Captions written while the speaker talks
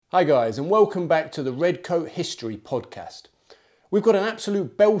Hi guys, and welcome back to the Redcoat History podcast. We've got an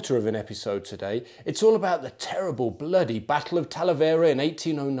absolute belter of an episode today. It's all about the terrible, bloody Battle of Talavera in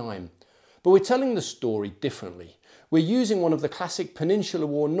 1809. But we're telling the story differently. We're using one of the classic Peninsular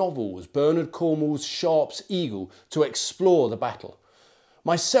War novels, Bernard Cornwell's Sharpe's Eagle, to explore the battle.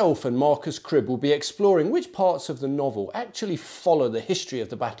 Myself and Marcus Cribb will be exploring which parts of the novel actually follow the history of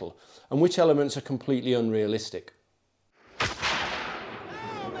the battle and which elements are completely unrealistic.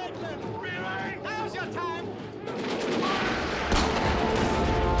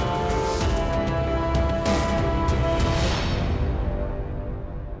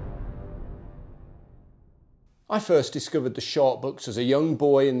 I first discovered the Sharpe books as a young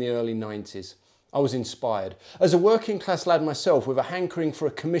boy in the early 90s. I was inspired. As a working class lad myself with a hankering for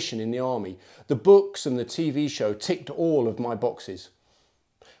a commission in the army, the books and the TV show ticked all of my boxes.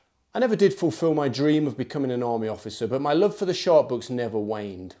 I never did fulfil my dream of becoming an army officer, but my love for the Sharpe books never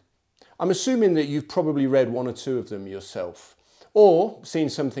waned. I'm assuming that you've probably read one or two of them yourself, or seen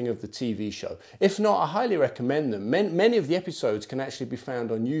something of the TV show. If not, I highly recommend them. Many of the episodes can actually be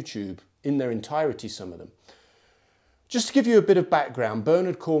found on YouTube in their entirety, some of them. Just to give you a bit of background,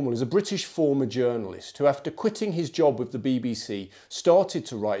 Bernard Cornwell is a British former journalist who, after quitting his job with the BBC, started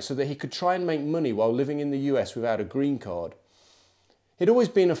to write so that he could try and make money while living in the US without a green card. He'd always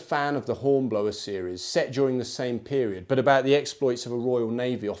been a fan of the Hornblower series, set during the same period, but about the exploits of a Royal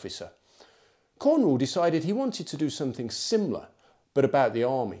Navy officer. Cornwell decided he wanted to do something similar, but about the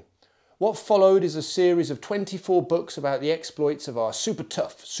army. What followed is a series of 24 books about the exploits of our super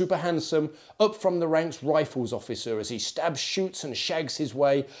tough, super handsome, up from the ranks rifles officer as he stabs, shoots and shags his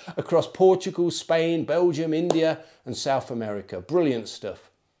way across Portugal, Spain, Belgium, India and South America. Brilliant stuff.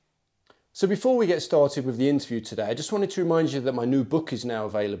 So before we get started with the interview today, I just wanted to remind you that my new book is now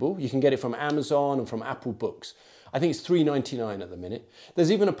available. You can get it from Amazon and from Apple Books. I think it's $3.99 at the minute.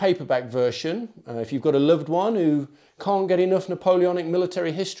 There's even a paperback version. If you've got a loved one who can't get enough Napoleonic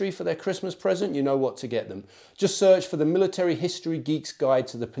military history for their Christmas present, you know what to get them. Just search for the Military History Geek's Guide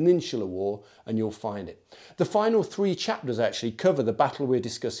to the Peninsular War and you'll find it. The final 3 chapters actually cover the battle we're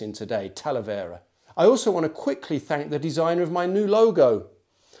discussing today, Talavera. I also want to quickly thank the designer of my new logo,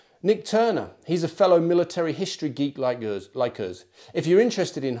 Nick Turner. He's a fellow military history geek like us. If you're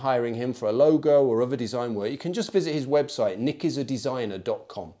interested in hiring him for a logo or other design work, you can just visit his website,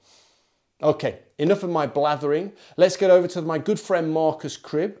 nickisadesigner.com. Okay, enough of my blathering. Let's get over to my good friend Marcus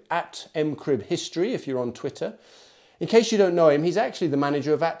Cribb, at mcribbhistory if you're on Twitter. In case you don't know him, he's actually the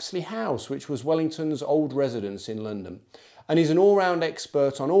manager of Apsley House, which was Wellington's old residence in London. And he's an all-round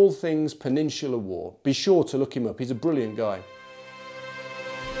expert on all things Peninsular War. Be sure to look him up, he's a brilliant guy.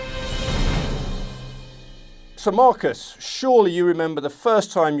 So Marcus, surely you remember the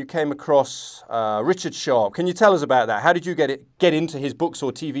first time you came across Richard Sharpe. Can you tell us about that? How did you get into his books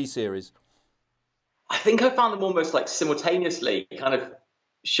or TV series? I think I found them almost like simultaneously, kind of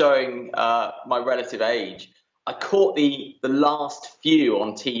showing my relative age. I caught the last few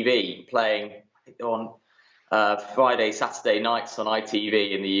on TV playing, I think they're on Friday, Saturday nights on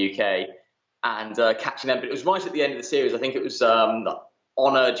ITV in the UK, and catching them. But it was right at the end of the series. I think it was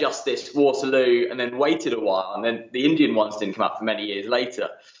Honour, Justice, Waterloo, and then waited a while, and then the Indian ones didn't come out for many years later.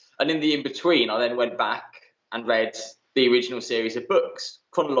 And in the in-between, I then went back and read the original series of books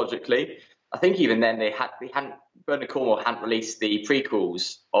chronologically. I think even then Bernard Cornwell hadn't released the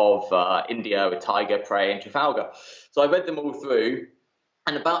prequels of India with Tiger, Prey and Trafalgar. So I read them all through,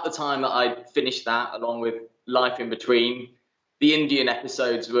 and about the time that I finished that, along with Life in Between, the Indian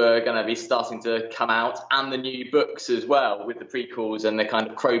episodes were going to be starting to come out, and the new books as well, with the prequels and the kind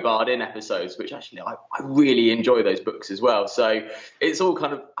of crowbarred in episodes, which actually I really enjoy those books as well. So it's all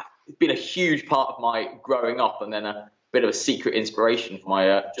kind of been a huge part of my growing up, and then a bit of a secret inspiration for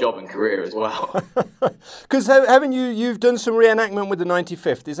my job and career as well. Because haven't you've done some reenactment with the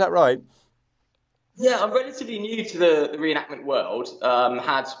 95th, is that right? Yeah, I'm relatively new to the reenactment world.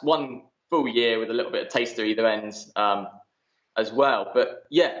 Had one full year with a little bit of taster either ends, as well, but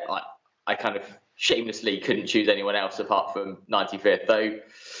yeah, I kind of shamelessly couldn't choose anyone else apart from 95th, though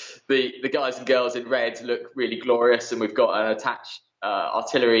the guys and girls in red look really glorious, and we've got an attached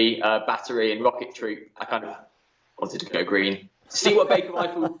artillery battery and rocket troop. I kind of wanted to go green, see what Baker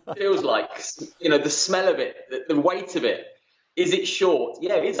Rifle feels like, you know, the smell of it, the weight of it. Is it short?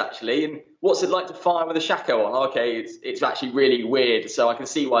 Yeah, it is actually. And what's it like to fire with a shako on? Okay, it's actually really weird, so I can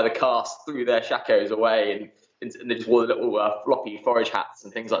see why the cast threw their shakos away and they just wore the little floppy forage hats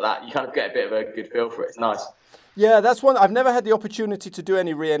and things like that. You kind of get a bit of a good feel for it. It's nice. Yeah, that's one. I've never had the opportunity to do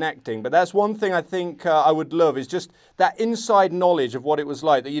any reenacting, but that's one thing I think I would love is just that inside knowledge of what it was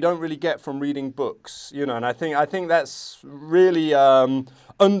like that you don't really get from reading books, you know. And I think that's really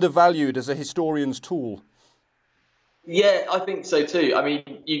undervalued as a historian's tool. Yeah, I think so too. I mean,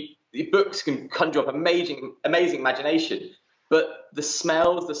 the books can conjure up amazing imagination, but the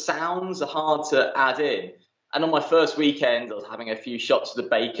smells, the sounds are hard to add in. And on my first weekend, I was having a few shots of the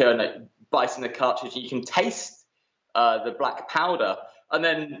bacon, biting the cartridge. You can taste the black powder. And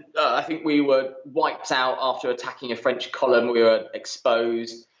then I think we were wiped out after attacking a French column. We were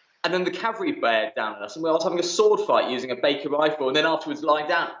exposed. And then the cavalry bared down on us, and I was having a sword fight using a Baker rifle, and then afterwards lying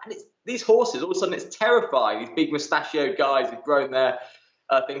down. And it's these horses, all of a sudden, it's terrifying. These big mustachioed guys who've grown their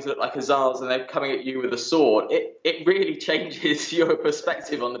things that look like hussars, and they're coming at you with a sword. It really changes your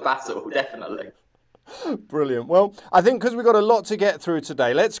perspective on the battle, definitely. Brilliant. Well, I think because we've got a lot to get through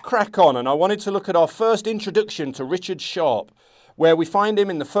today, let's crack on. And I wanted to look at our first introduction to Richard Sharpe, where we find him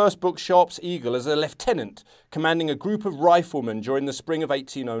in the first book, Sharpe's Eagle, as a lieutenant commanding a group of riflemen during the spring of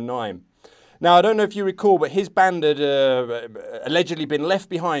 1809. Now, I don't know if you recall, but his band had allegedly been left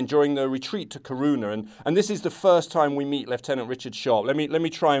behind during the retreat to Corunna, and this is the first time we meet Lieutenant Richard Sharpe. Let me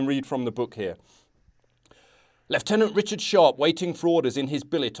try and read from the book here. Lieutenant Richard Sharpe, waiting for orders in his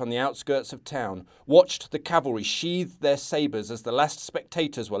billet on the outskirts of town, watched the cavalry sheathe their sabres as the last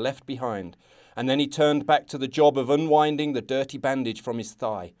spectators were left behind, and then he turned back to the job of unwinding the dirty bandage from his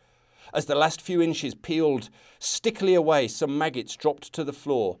thigh. As the last few inches peeled stickily away, some maggots dropped to the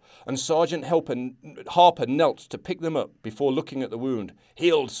floor, and Sergeant Harper knelt to pick them up before looking at the wound.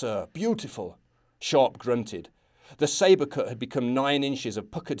 "Healed, sir. Beautiful." Sharpe grunted. The sabre cut had become 9 inches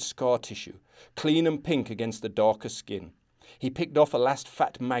of puckered scar tissue, clean and pink against the darker skin. He picked off a last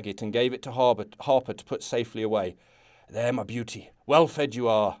fat maggot and gave it to Harper to put safely away. "There, my beauty. Well fed you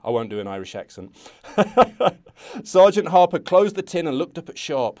are." I won't do an Irish accent. Sergeant Harper closed the tin and looked up at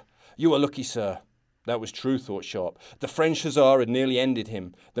Sharpe. "You are lucky, sir." That was true, thought Sharpe. The French hussar had nearly ended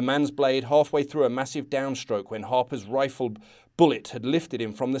him, the man's blade halfway through a massive downstroke when Harper's rifle bullet had lifted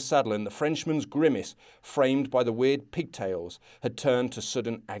him from the saddle, and the Frenchman's grimace, framed by the weird pigtails, had turned to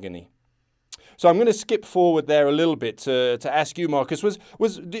sudden agony. So I'm going to skip forward there a little bit to ask you, Marcus.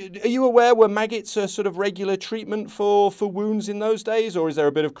 Are you aware, were maggots a sort of regular treatment for wounds in those days, or is there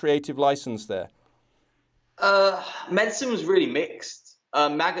a bit of creative license there? Medicine was really mixed.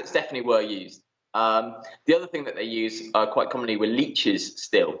 Maggots definitely were used. The other thing that they use quite commonly were leeches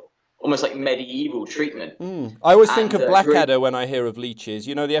still, almost like medieval treatment. I always think of Blackadder when I hear of leeches.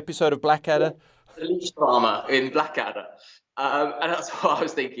 You know the episode of Blackadder? The leech farmer in Blackadder. And that's what I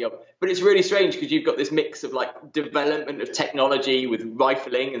was thinking of. But it's really strange because you've got this mix of like development of technology with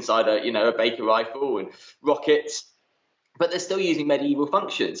rifling inside a Baker rifle and rockets, but they're still using medieval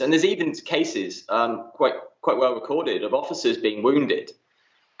functions. And there's even cases quite well recorded of officers being wounded,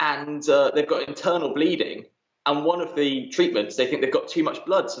 and they've got internal bleeding. And one of the treatments, they think they've got too much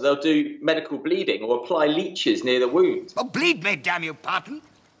blood, so they'll do medical bleeding or apply leeches near the wound. Oh, bleed me, damn you, pardon.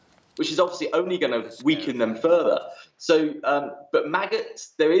 Which is obviously only going to weaken them further. So, but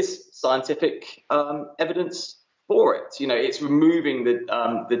maggots, there is scientific evidence for it. You know, it's removing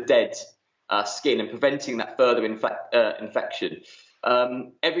the dead skin and preventing that further infection.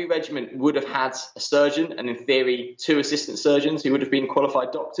 Every regiment would have had a surgeon, and in theory, 2 assistant surgeons who would have been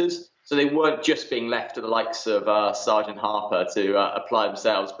qualified doctors. So they weren't just being left to the likes of Sergeant Harper to apply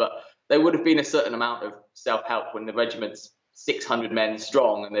themselves, but there would have been a certain amount of self-help when the regiment's 600 men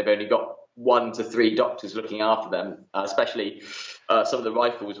strong and they've only got 1 to 3 doctors looking after them, especially some of the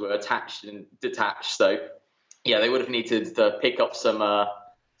rifles were attached and detached. So, yeah, they would have needed to pick up some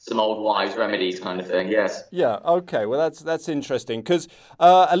old wives' remedies kind of thing, yes. Yeah, okay, well, that's interesting, because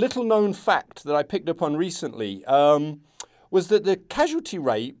a little known fact that I picked up on recently was that the casualty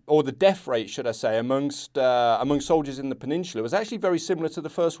rate, or the death rate, should I say, among soldiers in the Peninsula was actually very similar to the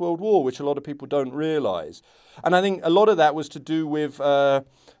First World War, which a lot of people don't realise. And I think a lot of that was to do with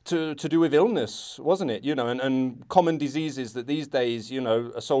to do with illness, wasn't it? You know, and common diseases that these days, you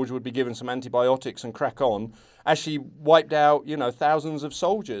know, a soldier would be given some antibiotics and crack on, actually wiped out, you know, thousands of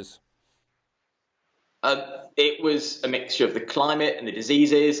soldiers. It was a mixture of the climate and the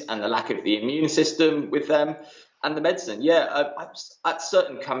diseases and the lack of the immune system with them. And the medicine, at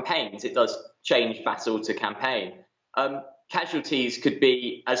certain campaigns, it does change battle to campaign. Casualties could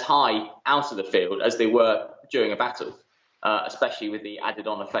be as high out of the field as they were during a battle, especially with the added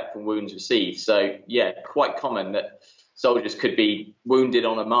on effect from wounds received. So, yeah, quite common that soldiers could be wounded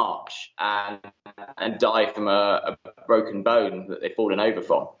on a march and die from a broken bone that they've fallen over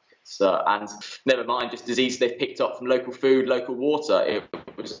from. So, and never mind just disease they've picked up from local food, local water. It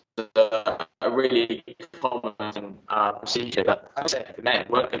was a really common procedure. But I said the men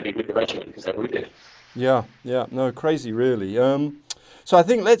weren't going to be with the regiment because they're wounded. Yeah, no, crazy, really. So I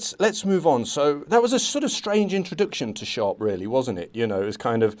think let's move on. So that was a sort of strange introduction to Sharpe, really, wasn't it? You know, it was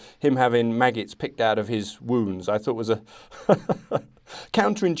kind of him having maggots picked out of his wounds. I thought it was a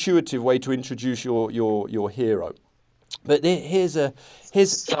counterintuitive way to introduce your hero. But here's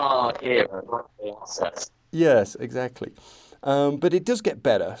Star hero. yes, exactly. But it does get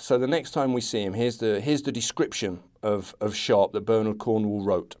better. So the next time we see him, here's the description of Sharpe that Bernard Cornwall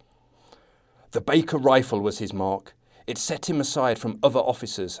wrote. The Baker rifle was his mark. It set him aside from other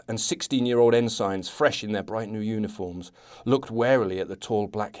officers, and 16-year-old ensigns, fresh in their bright new uniforms, looked warily at the tall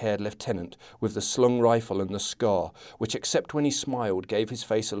black-haired lieutenant with the slung rifle and the scar, which, except when he smiled, gave his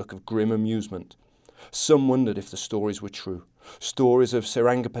face a look of grim amusement. Some wondered if the stories were true, stories of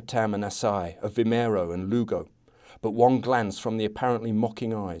Seringapatam and Asai, of Vimero and Lugo. But one glance from the apparently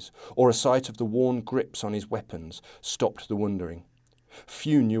mocking eyes, or a sight of the worn grips on his weapons, stopped the wondering.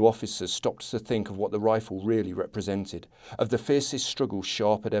 Few new officers stopped to think of what the rifle really represented, of the fiercest struggle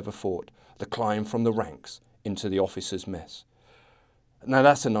Sharpe had ever fought, the climb from the ranks into the officers' mess. Now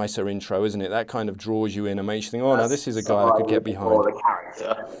that's a nicer intro, isn't it? That kind of draws you in and makes you think, oh, now this is a guy I could get behind. The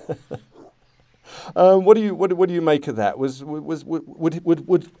character. What do you make of that?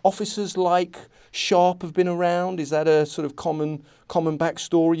 Would officers like Sharpe have been around? Is that a sort of common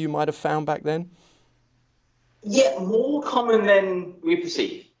backstory you might have found back then? Yeah, more common than we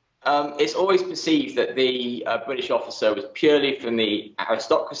perceive. It's always perceived that the British officer was purely from the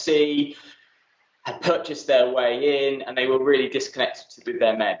aristocracy, had purchased their way in, and they were really disconnected with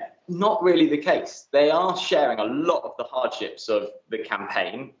their men. Not really the case. They are sharing a lot of the hardships of the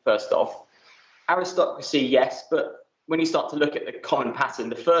campaign, first off. Aristocracy, yes, but when you start to look at the common pattern,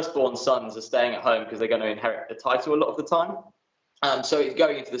 the firstborn sons are staying at home because they're going to inherit the title a lot of the time. So it's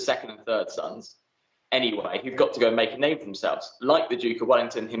going into the second and third sons anyway, who've got to go and make a name for themselves, like the Duke of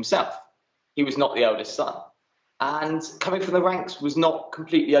Wellington himself. He was not the eldest son. And coming from the ranks was not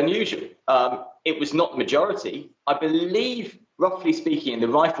completely unusual. It was not the majority. I believe, roughly speaking, in the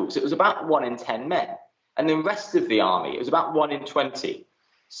rifles, it was about 1 in 10 men. And the rest of the army, it was about 1 in 20.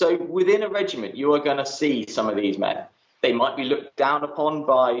 So within a regiment, you are going to see some of these men. They might be looked down upon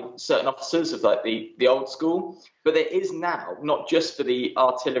by certain officers of like the old school, but there is now, not just for the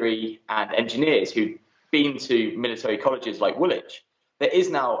artillery and engineers who've been to military colleges like Woolwich, there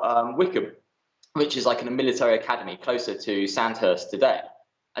is now Wickham, which is like a military academy closer to Sandhurst today.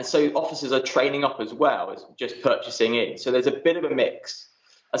 And so officers are training up as well as just purchasing in. So there's a bit of a mix.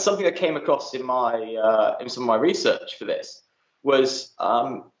 And something I came across in some of my research for this was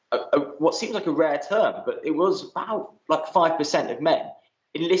what seems like a rare term, but it was about like 5% of men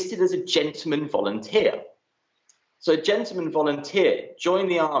enlisted as a gentleman volunteer. So a gentleman volunteer joined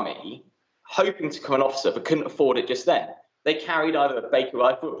the army hoping to become an officer, but couldn't afford it just then. They carried either a Baker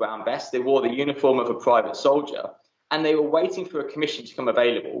rifle or a brown vest, they wore the uniform of a private soldier, and they were waiting for a commission to come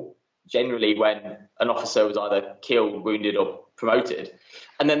available, generally when an officer was either killed, wounded, or promoted.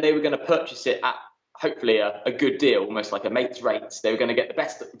 And then they were going to purchase it at hopefully a good deal, almost like a mate's rates. They were going to get the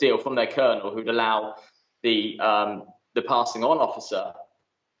best deal from their colonel, who'd allow the passing on officer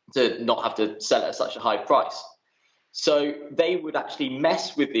to not have to sell it at such a high price. So they would actually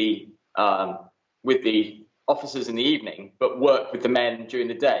mess with the officers in the evening, but work with the men during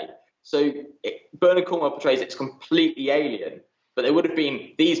the day. So Bernard Cornwell portrays it's completely alien, but there would have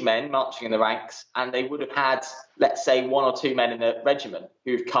been these men marching in the ranks, and they would have had, let's say, 1 or 2 men in the regiment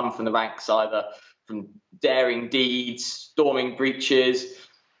who've come from the ranks either from daring deeds, storming breaches,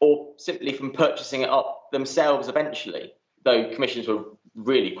 or simply from purchasing it up themselves eventually, though commissions were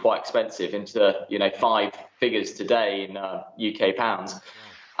really quite expensive, into 5 figures today in UK pounds.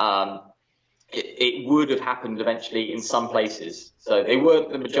 It would have happened eventually in some places. So they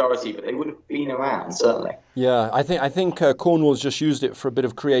weren't the majority, but they would have been around, certainly. Yeah, I think Cornwall's just used it for a bit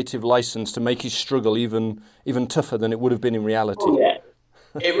of creative license to make his struggle even tougher than it would have been in reality. Oh, yeah.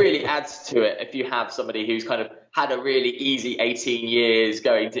 It really adds to it if you have somebody who's kind of had a really easy 18 years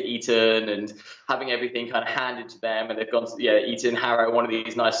going to Eton and having everything kind of handed to them, and they've gone to Eton, Harrow, one of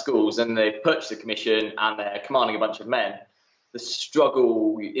these nice schools, and they've purchased a commission and they're commanding a bunch of men. The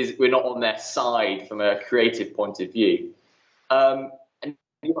struggle is we're not on their side from a creative point of view. And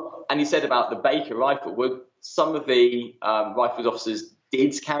you said about the Baker rifle. Well, some of the rifles officers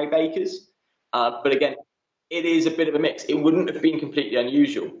did carry Bakers, but again, it is a bit of a mix. It wouldn't have been completely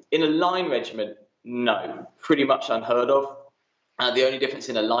unusual. In a line regiment, no, pretty much unheard of. The only difference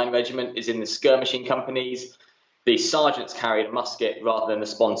in a line regiment is in the skirmishing companies. The sergeants carried a musket rather than the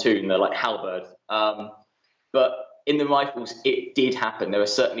spontoon. They're like halberd. But in the rifles, it did happen. There were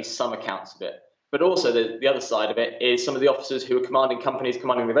certainly some accounts of it. But also the other side of it is some of the officers who are commanding companies,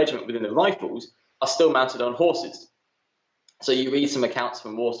 commanding the regiment within the Rifles, are still mounted on horses. So you read some accounts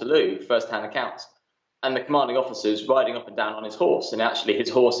from Waterloo, first-hand accounts, and the commanding officer's riding up and down on his horse, and actually his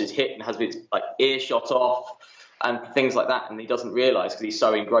horse is hit and has its ear shot off and things like that, and he doesn't realise because he's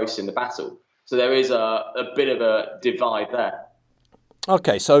so engrossed in the battle. So there is a bit of a divide there.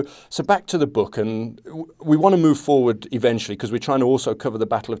 Okay, so back to the book, and we want to move forward eventually because we're trying to also cover the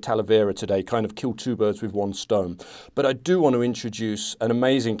Battle of Talavera today, kind of kill two birds with one stone. But I do want to introduce an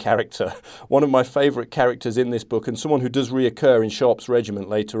amazing character, one of my favourite characters in this book, and someone who does reoccur in Sharpe's regiment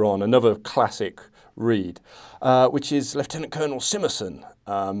later on, another classic read, which is Lieutenant Colonel Simmerson,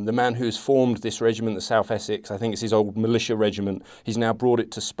 the man who's formed this regiment, the South Essex. I think it's his old militia regiment. He's now brought it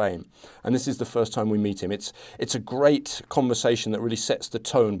to Spain. And this is the first time we meet him. It's a great conversation that really sets the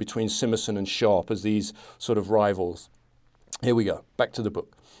tone between Simmerson and Sharpe as these sort of rivals. Here we go. Back to the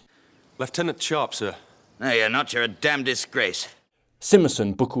book. Lieutenant Sharpe, sir. No, you're not. You're a damn disgrace.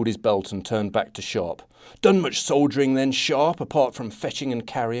 Simmerson buckled his belt and turned back to Sharpe. Done much soldiering then, Sharpe, apart from fetching and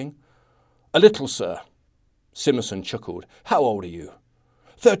carrying? A little, sir. Simmerson chuckled. How old are you?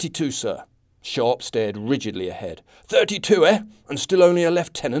 32, sir. Sharpe stared rigidly ahead. 32, eh? And still only a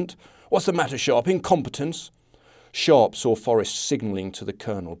lieutenant? What's the matter, Sharpe? Incompetence? Sharpe saw Forrest signalling to the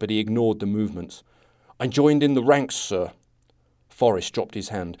colonel, but he ignored the movements. I joined in the ranks, sir. Forrest dropped his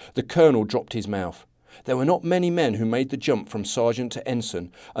hand. The colonel dropped his mouth. There were not many men who made the jump from sergeant to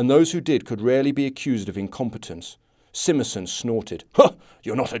ensign, and those who did could rarely be accused of incompetence. Simmerson snorted. Huh!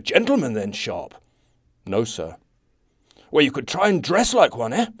 You're not a gentleman then, Sharpe? No, sir. Well, you could try and dress like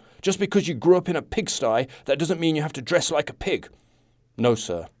one, eh? Just because you grew up in a pigsty, that doesn't mean you have to dress like a pig. No,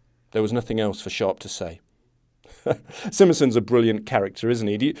 sir. There was nothing else for Sharpe to say. Simmerson's a brilliant character, isn't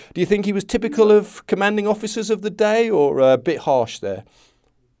he? Do you think he was typical of commanding officers of the day, or a bit harsh there?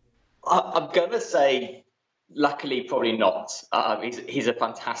 I'm going to say, luckily, probably not. He's a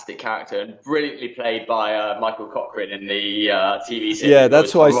fantastic character and brilliantly played by Michael Cochrane in the TV series. Yeah,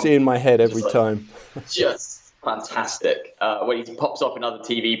 that's what I see in my head every time. Just fantastic. When he pops up in other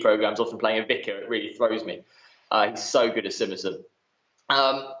TV programs, often playing a vicar, it really throws me. He's so good as Simmerson.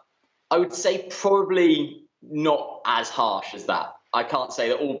 I would say probably not as harsh as that. I can't say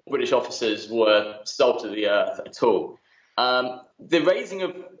that all British officers were salt of the earth at all. The raising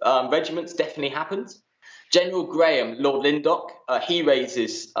of regiments definitely happened. General Graham, Lord Lyndoch, he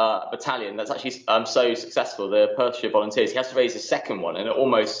raises a battalion that's actually so successful, the Perthshire Volunteers. He has to raise a second one, and it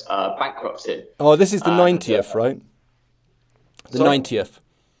almost bankrupts him. Oh, this is the 90th, right? The 90th.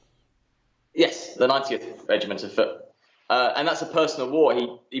 Yes, the 90th Regiment of Foot. And that's a personal war.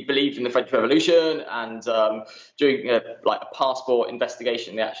 He believed in the French Revolution, and during a passport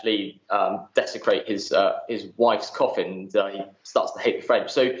investigation, they actually desecrate his wife's coffin, and he starts to hate the French.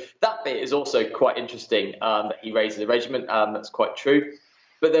 So that bit is also quite interesting, that he raises the regiment. That's quite true.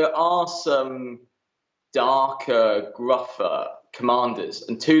 But there are some darker, gruffer commanders,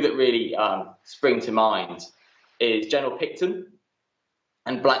 and two that really spring to mind is General Picton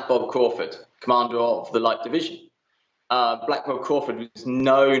and Black Bob Crawford, commander of the Light Division. Black Bob Crawford was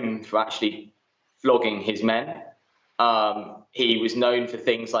known for actually flogging his men. He was known for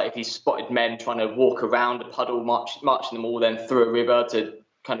things like if he spotted men trying to walk around a puddle, marching them all then through a river to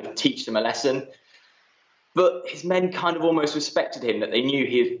kind of teach them a lesson. But his men kind of almost respected him, that they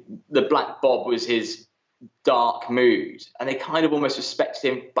knew the Black Bob was his dark mood, and they kind of almost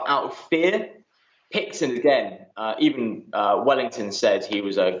respected him, but out of fear. Picton, again, even Wellington said he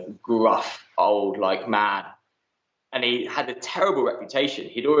was a gruff old man. And he had a terrible reputation.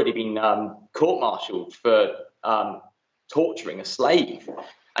 He'd already been court-martialed for torturing a slave.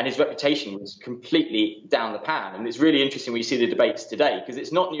 And his reputation was completely down the pan. And it's really interesting when you see the debates today, because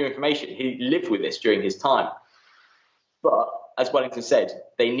it's not new information. He lived with this during his time. But, as Wellington said,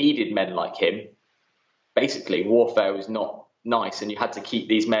 they needed men like him. Basically, warfare was not nice, and you had to keep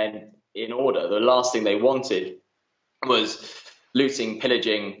these men in order. The last thing they wanted was looting,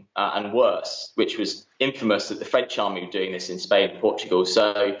 pillaging, and worse, which was infamous that the French army were doing this in Spain and Portugal.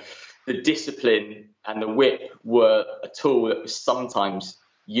 So the discipline and the whip were a tool that was sometimes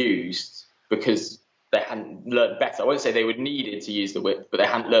used because they hadn't learned better. I won't say they would needed to use the whip, but they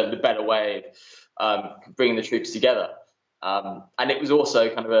hadn't learned the better way of bringing the troops together. And it was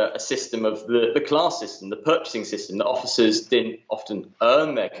also kind of a system of the class system, the purchasing system. The officers didn't often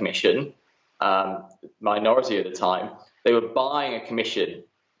earn their commission, minority at the time. They were buying a commission,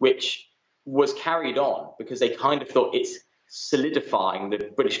 which was carried on because they kind of thought it's solidifying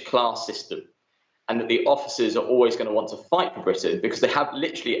the British class system, and that the officers are always going to want to fight for Britain because they have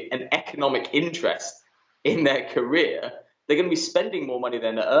literally an economic interest in their career they're going to be spending more money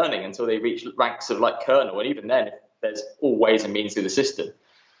than they're earning until they reach ranks of like colonel. And even then, there's all ways and means through the system.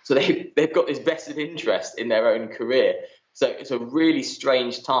 So they've got this vested interest in their own career. So it's a really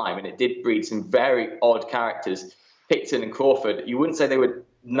strange time, and it did breed some very odd characters. Picton and Crawford, you wouldn't say they were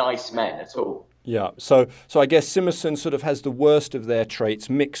nice men at all. Yeah, so I guess Simmerson sort of has the worst of their traits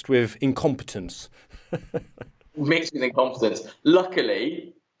mixed with incompetence. Mixed with incompetence.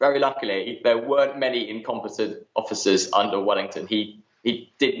 Luckily, very luckily, there weren't many incompetent officers under Wellington. He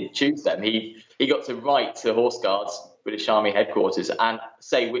didn't choose them. He got to write to Horse Guards, British Army headquarters, and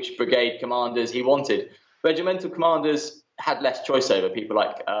say which brigade commanders he wanted. Regimental commanders had less choice over. People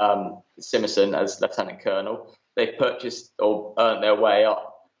like Simmerson as lieutenant colonel. They purchased or earned their way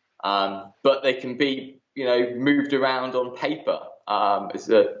up, but they can be, moved around on paper. As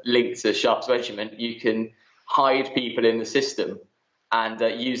a link to Sharpe's regiment, you can hide people in the system and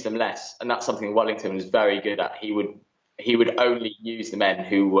use them less, and that's something Wellington was very good at. He would only use the men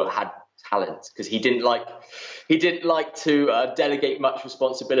who had talent, because he didn't like to delegate much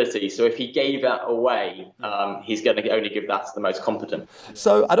responsibility. So if he gave that away, he's going to only give that to the most competent.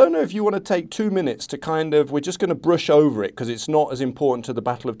 So I don't know if you want to take 2 minutes to we're just going to brush over it because it's not as important to the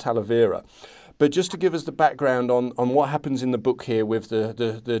Battle of Talavera. But just to give us the background on what happens in the book here with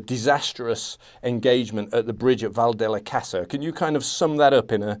the disastrous engagement at the bridge at Val della Casa. Can you kind of sum that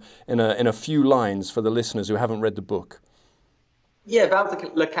up in a few lines for the listeners who haven't read the book? Yeah, Val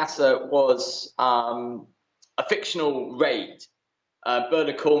della Casa was a fictional raid.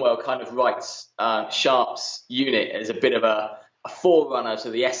 Bernard Cornwell kind of writes Sharpe's unit as a bit of a forerunner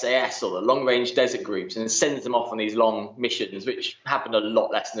to the SAS or the long-range desert groups, and sends them off on these long missions, which happened a lot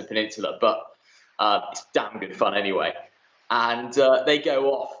less in the Peninsula, but it's damn good fun anyway. And they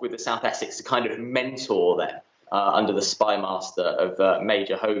go off with the South Essex to kind of mentor them under the spy master of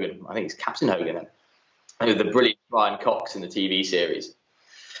Major Hogan. I think it's Captain Hogan, the brilliant Brian Cox in the TV series.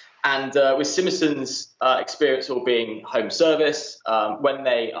 And with Simmerson's experience all being home service, when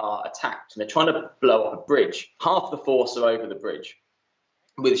they are attacked and they're trying to blow up a bridge, half the force are over the bridge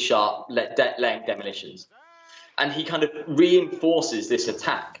with Sharpe laying demolitions. And he kind of reinforces this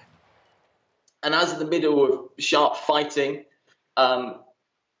attack. And as in the middle of Sharpe fighting,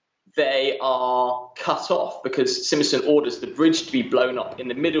 they are cut off because Simmerson orders the bridge to be blown up in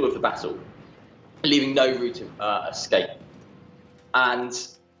the middle of the battle, leaving no route of escape. And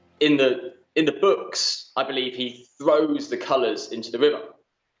in the books, I believe he throws the colours into the river,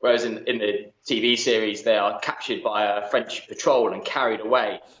 whereas in the TV series they are captured by a French patrol and carried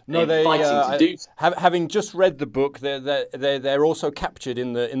away. No, having just read the book, they're also captured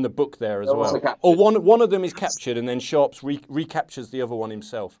in the book there as well. Or one of them is captured, and then Sharpe recaptures the other one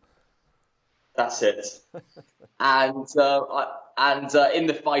himself. That's it. And in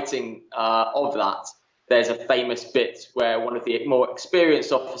the fighting of that, there's a famous bit where one of the more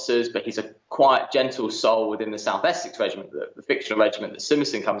experienced officers, but he's a quiet, gentle soul within the South Essex Regiment, the fictional regiment that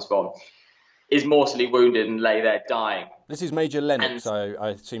Simmerson comes from, is mortally wounded and lay there dying. This is Major Lennox,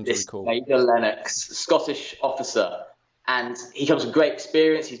 I seem to recall. Major Lennox, Scottish officer. And he comes with great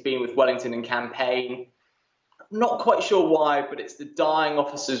experience. He's been with Wellington in campaign. Not quite sure why, but it's the dying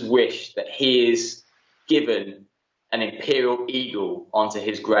officer's wish that he is given an Imperial Eagle onto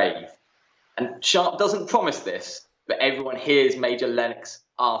his grave. And Sharpe doesn't promise this, but everyone hears Major Lennox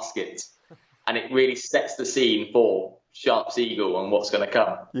ask it. And it really sets the scene for Sharpe's Eagle and what's going to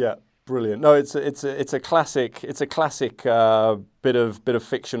come. Yeah, brilliant. No, it's a classic bit of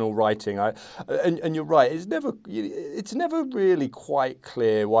fictional writing. And you're right. It's never really quite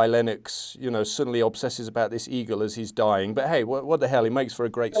clear why Lennox, suddenly obsesses about this eagle as he's dying. But hey, what the hell? It makes for a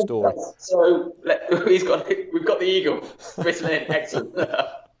great story. So we've got the eagle written in. Excellent.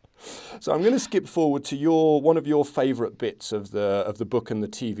 So I'm going to skip forward to one of your favourite bits of the book and the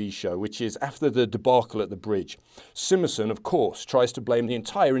TV show, which is after the debacle at the bridge. Simmerson, of course, tries to blame the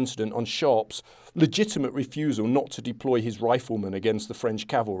entire incident on Sharpe's legitimate refusal not to deploy his riflemen against the French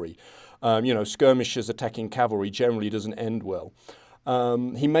cavalry. Skirmishers attacking cavalry generally doesn't end well.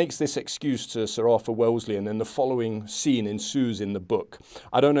 He makes this excuse to Sir Arthur Wellesley, and then the following scene ensues in the book.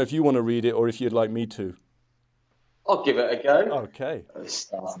 I don't know if you want to read it or if you'd like me to. I'll give it a go. Okay.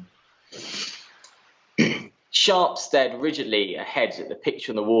 Sharpe stared rigidly ahead at the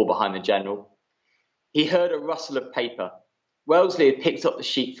picture on the wall behind the general. He heard a rustle of paper. Wellesley had picked up the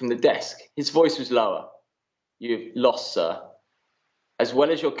sheet from the desk. His voice was lower. "You've lost, sir. As well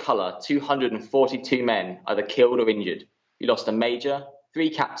as your colour, 242 men, either killed or injured. You lost a major,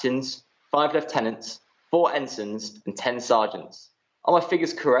 3 captains, 5 lieutenants, 4 ensigns, and 10 sergeants. Are my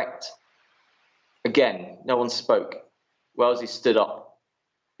figures correct?" Again, no one spoke. Wellesley stood up.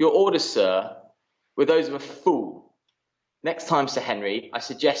 "Your orders, sir, were those of a fool. Next time, Sir Henry, I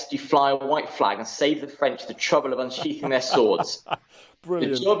suggest you fly a white flag and save the French the trouble of unsheathing their swords. The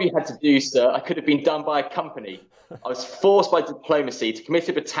Brilliant. job you had to do, sir, I could have been done by a company. I was forced by diplomacy to commit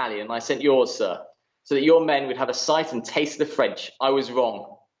a battalion, and I sent yours, sir, so that your men would have a sight and taste of the French. I was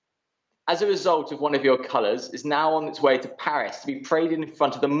wrong. As a result of one of your colours, is now on its way to Paris to be paraded in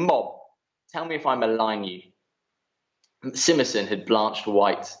front of the mob. Tell me if I malign you. Simmerson had blanched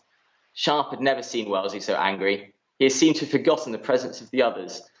white. Sharpe had never seen Wellesley so angry. He had seemed to have forgotten the presence of the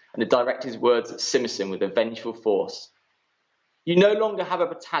others, and had directed his words at Simmerson with a vengeful force. You no longer have a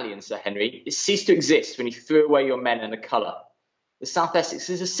battalion, Sir Henry. It ceased to exist when you threw away your men and the colour. The South Essex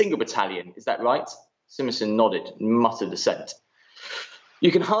is a single battalion, is that right? Simmerson nodded and muttered assent.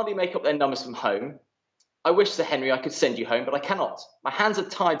 You can hardly make up their numbers from home. I wish, Sir Henry, I could send you home, but I cannot. My hands are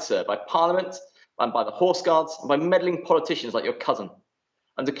tied, sir, by Parliament, and by the Horse Guards, and by meddling politicians like your cousin.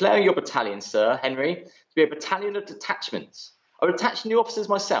 I'm declaring your battalion, Sir Henry, to be a battalion of detachments. I will attach new officers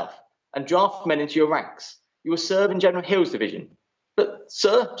myself, and draft men into your ranks. You will serve in General Hill's division. But,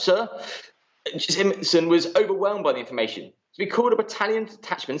 sir, Simpson was overwhelmed by the information. To be called a battalion of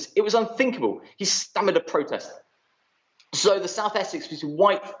detachments, it was unthinkable. He stammered a protest. So the South Essex was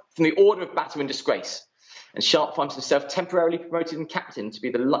wiped from the order of battle in disgrace, and Sharpe finds himself temporarily promoted in captain to be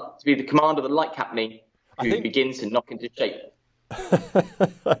the commander of the light company, who begins to knock into shape.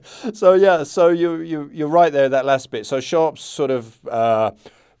 So you're right there, that last bit. So Sharpe's sort of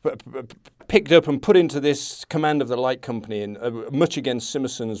picked up and put into this command of the light company, and much against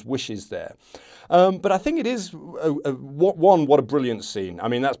Simmerson's wishes there. But I think it is what a brilliant scene. I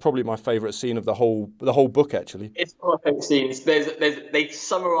mean, that's probably my favourite scene of the whole book, actually. It's one of my favourite scenes. They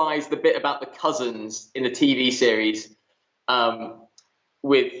summarise the bit about the cousins in the TV series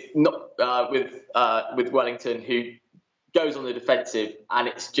with Wellington, who goes on the defensive, and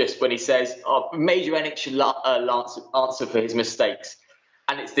it's just when he says, Major Ennick should answer for his mistakes.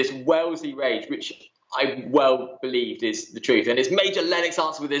 And it's this Wellesley rage, which I well believed is the truth. And it's Major Lennox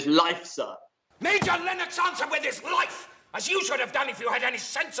answer with his life, sir. Major Lennox answer with his life, as you should have done if you had any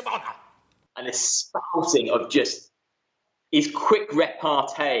sense of honour. And this spouting of just his quick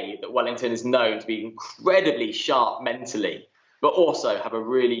repartee that Wellington is known to be incredibly sharp mentally, but also have a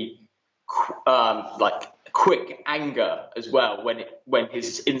really quick anger as well when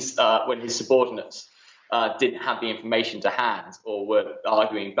his subordinates didn't have the information to hand or were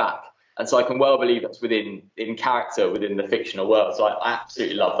arguing back. And so I can well believe that's in character within the fictional world. So I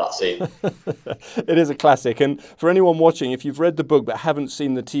absolutely love that scene. It is a classic. And for anyone watching, if you've read the book but haven't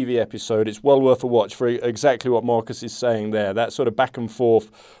seen the TV episode, it's well worth a watch for exactly what Marcus is saying there. That sort of back and forth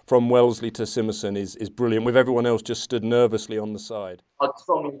from Wellesley to Simmerson is brilliant, with everyone else just stood nervously on the side. I'd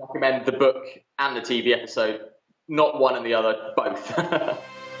strongly recommend the book and the TV episode, not one and the other, both.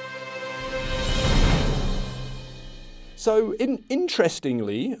 So,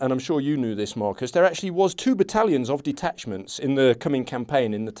 interestingly, and I'm sure you knew this, Marcus, there actually was 2 battalions of detachments in the coming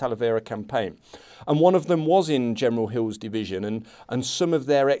campaign, in the Talavera campaign. And one of them was in General Hill's division, and some of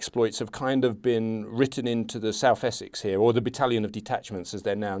their exploits have kind of been written into the South Essex here, or the Battalion of Detachments as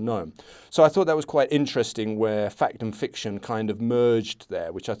they're now known. So I thought that was quite interesting, where fact and fiction kind of merged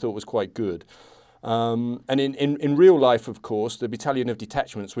there, which I thought was quite good. And in real life, of course, the Battalion of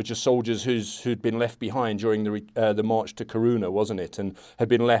Detachments were just soldiers who'd been left behind during the march to Corunna, wasn't it? And had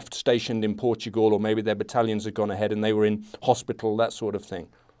been left stationed in Portugal, or maybe their battalions had gone ahead and they were in hospital, that sort of thing.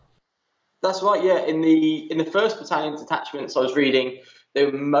 That's right, yeah. In the first battalion detachments I was reading, they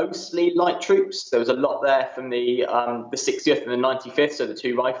were mostly light troops. There was a lot there from the 60th and the 95th, so the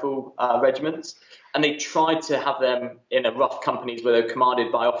 2 rifle regiments. And they tried to have them in a rough companies where they were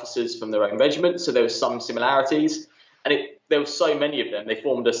commanded by officers from their own regiment. So there were some similarities. And there were so many of them, they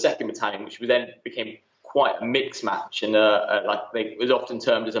formed a second battalion, which then became quite a mixed match. And it was often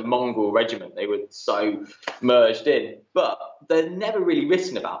termed as a mongrel regiment. They were so merged in. But they're never really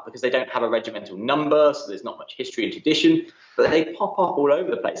written about because they don't have a regimental number. So there's not much history and tradition. But they pop up all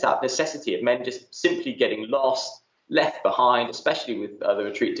over the place out of necessity of men just simply getting lost, left behind, especially with the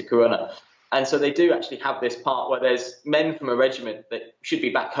retreat to Corunna. And so they do actually have this part where there's men from a regiment that should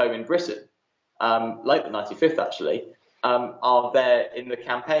be back home in Britain, like the 95th actually, are there in the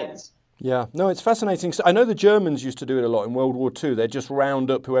campaigns. Yeah, no, it's fascinating. I know the Germans used to do it a lot in World War II. They'd just round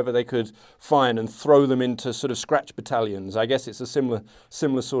up whoever they could find and throw them into sort of scratch battalions. I guess it's a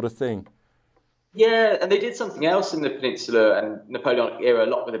similar sort of thing. Yeah, and they did something else in the Peninsular and Napoleonic era a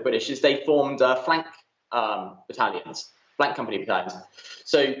lot with the British, is they formed flank battalions, flank company battalions.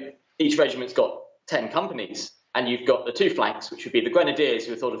 So each regiment's got 10 companies, and you've got the 2 flanks, which would be the grenadiers,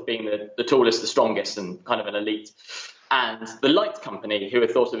 who are thought of being the tallest, the strongest, and kind of an elite, and the light company, who are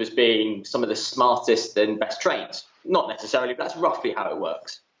thought of as being some of the smartest and best trained. Not necessarily, but that's roughly how it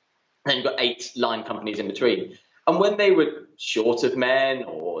works. And you've got 8 line companies in between. And when they were short of men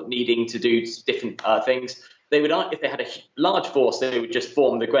or needing to do different things, they would, if they had a large force, they would just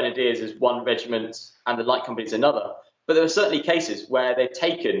form the grenadiers as one regiment and the light companies another. But there were certainly cases where they'd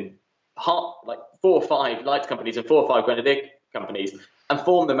taken like 4 or 5 light companies and 4 or 5 grenadier companies and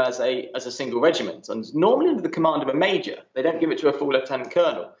formed them as a single regiment. And normally under the command of a major. They don't give it to a full lieutenant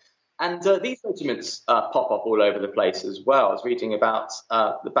colonel. And these regiments pop up all over the place as well. I was reading about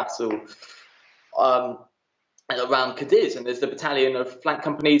the battle around Cadiz, and there's the battalion of flank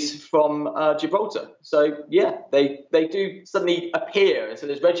companies from Gibraltar. So, yeah, they do suddenly appear. And so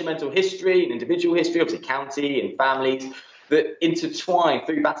there's regimental history and individual history, obviously county and families, that intertwine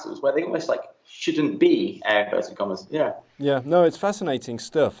through battles where they almost like shouldn't be, inverted commas. Yeah. Yeah, no, it's fascinating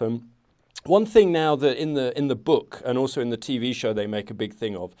stuff. One thing now that in the book and also in the TV show they make a big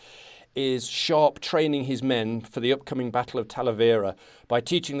thing of is Sharpe training his men for the upcoming Battle of Talavera by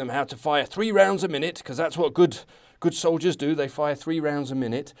teaching them how to fire 3 rounds a minute, because that's what good soldiers do. They fire 3 rounds a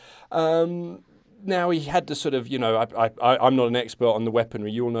minute. Now he had to sort of, I'm not an expert on the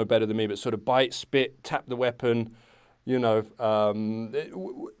weaponry. You'll know better than me, but sort of bite, spit, tap the weapon. Was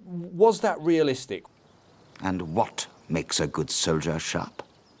that realistic? And what makes a good soldier, Sharpe?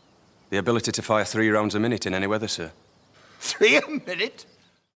 The ability to fire 3 rounds a minute in any weather, sir. 3 a minute?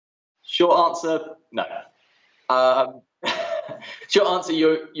 Short answer, no. Short answer,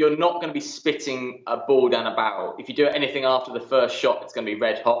 you're not going to be spitting a ball down a barrel. If you do anything after the first shot, it's going to be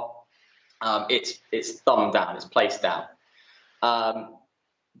red hot. It's thumb down, it's placed down.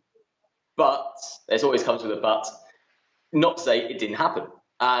 But there's always comes with a but. Not to say it didn't happen.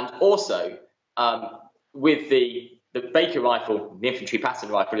 And also, with the Baker rifle, the infantry pattern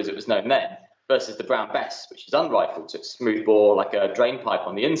rifle as it was known then, versus the Brown Bess, which is unrifled, so it's smooth bore like a drain pipe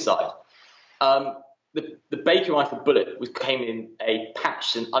on the inside. The Baker rifle bullet came in a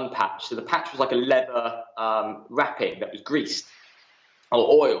patched and unpatched. So the patch was like a leather wrapping that was greased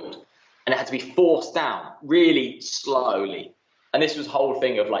or oiled, and it had to be forced down really slowly. And this was the whole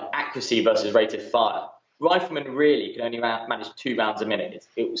thing of like accuracy versus rate of fire. Riflemen really could only manage 2 rounds a minute.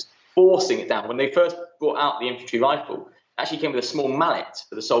 It was forcing it down. When they first brought out the infantry rifle, it actually came with a small mallet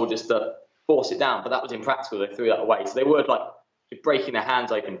for the soldiers to force it down, but that was impractical. They threw that away. So they were like breaking their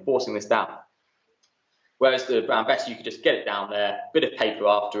hands open, forcing this down. Whereas the Brown Bess, you could just get it down there, bit of paper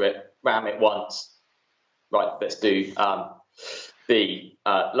after it, ram it once. Right, let's do the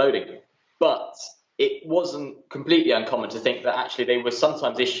loading. But it wasn't completely uncommon to think that actually they were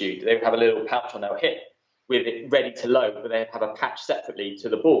sometimes issued, they would have a little pouch on their hip with it ready to load, but they'd have a patch separately to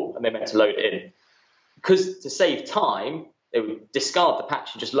the ball, and they meant to load it in. Because to save time, they would discard the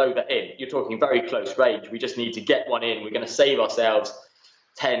patch and just load that in. You're talking very close range. We just need to get one in. We're going to save ourselves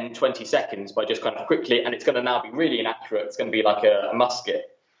 10, 20 seconds by just kind of quickly, and it's going to now be really inaccurate. It's going to be like a musket.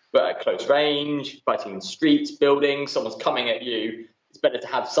 But at close range, fighting in streets, buildings, someone's coming at you, it's better to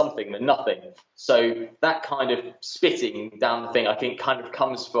have something than nothing. So that kind of spitting down the thing, I think, kind of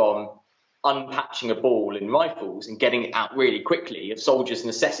comes from unpatching a ball in rifles and getting it out really quickly of soldiers'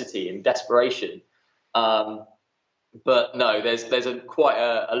 necessity and desperation. But no, there's quite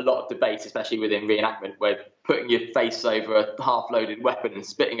a lot of debate, especially within reenactment, where putting your face over a half-loaded weapon and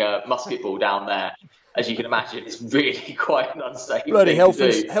spitting a musket ball down there, as you can imagine, is really quite an unsafe Bloody thing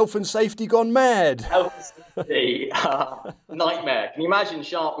to do. health and safety gone mad. Health and safety, nightmare. Can you imagine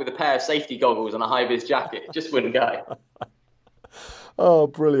Sharpe with a pair of safety goggles and a high-vis jacket? It just wouldn't go. Oh,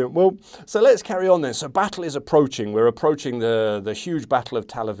 brilliant. Well, so let's carry on then. So battle is approaching. We're approaching the huge Battle of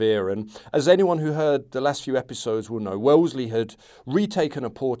Talavera. And as anyone who heard the last few episodes will know, Wellesley had retaken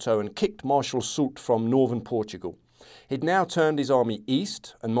Oporto and kicked Marshal Soult from northern Portugal. He'd now turned his army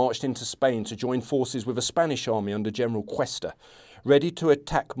east and marched into Spain to join forces with a Spanish army under General Cuesta, ready to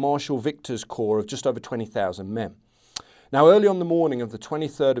attack Marshal Victor's corps of just over 20,000 men. Now, early on the morning of the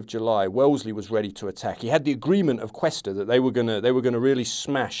 23rd of July, Wellesley was ready to attack. He had the agreement of Cuesta that they were going to really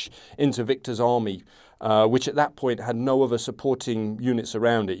smash into Victor's army, which at that point had no other supporting units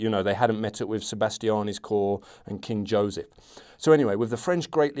around it. You know, they hadn't met it with Sebastiani's corps and King Joseph. So anyway, with the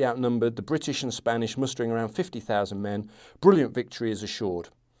French greatly outnumbered, the British and Spanish mustering around 50,000 men, brilliant victory is assured.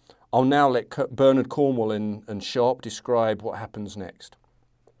 I'll now let Bernard Cornwall and Sharpe describe what happens next.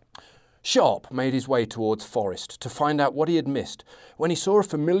 Sharpe made his way towards Forest to find out what he had missed when he saw a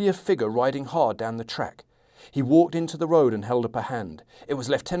familiar figure riding hard down the track. He walked into the road and held up a hand. It was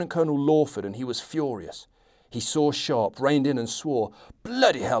Lieutenant Colonel Lawford, and he was furious. He saw Sharpe, reined in and swore,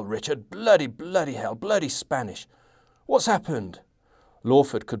 "Bloody hell, Richard, bloody hell, bloody Spanish. What's happened?"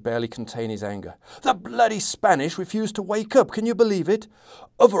 Lawford could barely contain his anger. "The bloody Spanish refused to wake up, can you believe it?"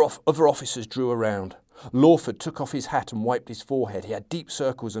 Other officers drew around. Lawford took off his hat and wiped his forehead. He had deep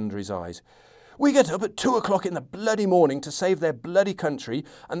circles under his eyes. We get up at 2 o'clock in the bloody morning to save their bloody country,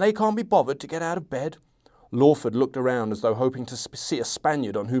 and they can't be bothered to get out of bed. Lawford looked around as though hoping to see a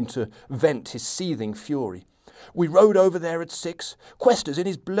Spaniard on whom to vent his seething fury. We rode over there at 6. Quester's in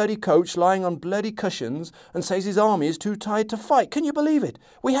his bloody coach lying on bloody cushions and says his army is too tired to fight. Can you believe it?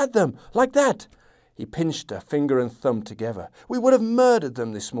 We had them, like that. He pinched a finger and thumb together. We would have murdered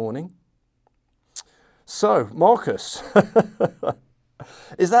them this morning. So, Marcus,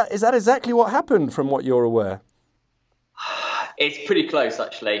 is that exactly what happened from what you're aware? It's pretty close,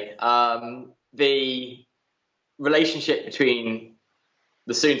 actually. The relationship between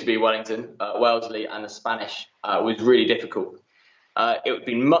the soon-to-be Wellington, Wellesley, and the Spanish was really difficult. It would have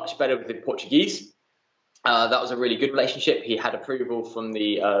been much better with the Portuguese. That was a really good relationship. He had approval from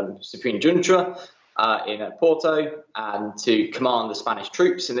the Supreme Junta in Porto and to command the Spanish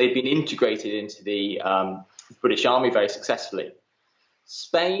troops, and they'd been integrated into the British Army very successfully.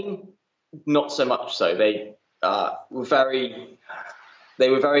 Spain, not so much so. They were very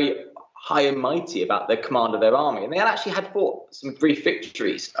high and mighty about the command of their army, and they actually had fought some brief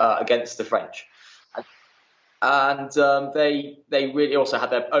victories against the French. And they really also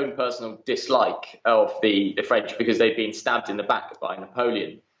had their own personal dislike of the French because they'd been stabbed in the back by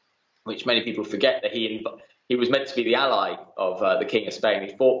Napoleon, which many people forget that he was meant to be the ally of the King of Spain.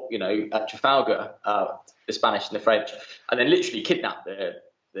 He fought, at Trafalgar, the Spanish and the French, and then literally kidnapped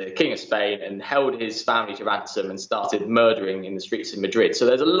the King of Spain and held his family to ransom and started murdering in the streets of Madrid. So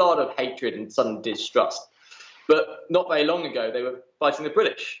there's a lot of hatred and sudden distrust. But not very long ago, they were fighting the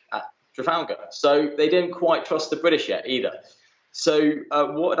British at Trafalgar. So they didn't quite trust the British yet either. So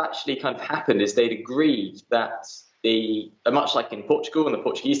what had actually kind of happened is they'd agreed that much like in Portugal, and the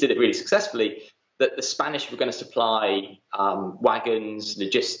Portuguese did it really successfully, that the Spanish were going to supply wagons,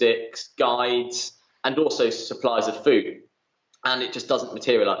 logistics, guides, and also supplies of food. And it just doesn't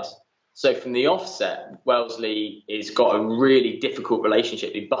materialise. So from the offset, Wellesley has got a really difficult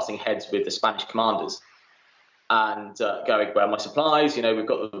relationship in butting heads with the Spanish commanders and going, well, my supplies, we've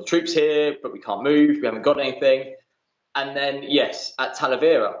got the troops here, but we can't move, we haven't got anything. And then, yes, at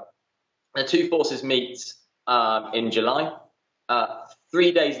Talavera, the two forces meet in July.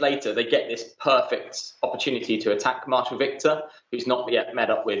 3 days later, they get this perfect opportunity to attack Marshal Victor, who's not yet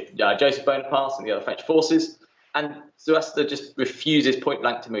met up with Joseph Bonaparte and the other French forces. And Suester just refuses point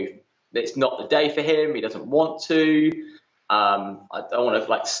blank to move. It's not the day for him. He doesn't want to. I don't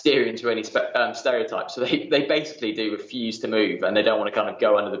want to steer into any stereotypes. So they basically do refuse to move, and they don't want to kind of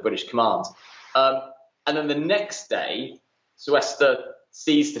go under the British command. And then the next day, Suester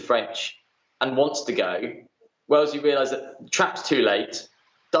sees the French and wants to go. Wellesley realises that the trap's too late,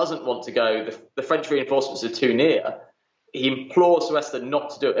 doesn't want to go. The French reinforcements are too near. He implores Suester not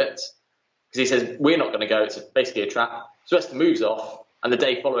to do it, because he says, we're not going to go, it's basically a trap. Suester moves off, and the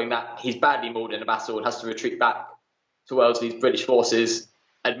day following that, he's badly mauled in a battle and has to retreat back to Wellesley's British forces,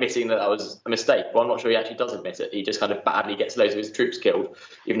 admitting that was a mistake. Well, I'm not sure he actually does admit it. He just kind of badly gets loads of his troops killed,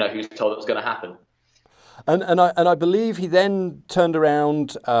 even though he was told it was going to happen. And I believe he then turned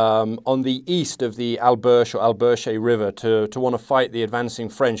around on the east of the Alberche River to want to fight the advancing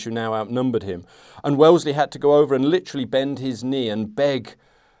French, who now outnumbered him. And Wellesley had to go over and literally bend his knee and beg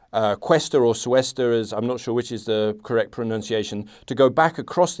Quester or Suester, as I'm not sure which is the correct pronunciation, to go back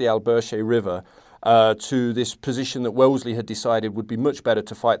across the Alberche River to this position that Wellesley had decided would be much better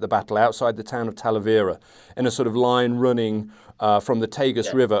to fight the battle outside the town of Talavera, in a sort of line running from the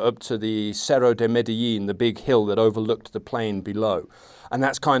Tagus River up to the Cerro de Medellin, the big hill that overlooked the plain below. And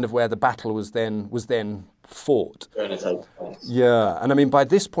that's kind of where the battle was then fought. Yeah, and I mean, by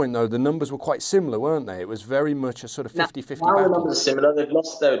this point, though, the numbers were quite similar, weren't they? It was very much a sort of 50-50 battle. Now the numbers are similar. They've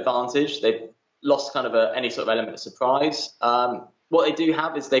lost their advantage. They've lost kind of any sort of element of surprise. What they do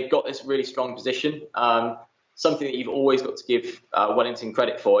have is they've got this really strong position. Something that you've always got to give Wellington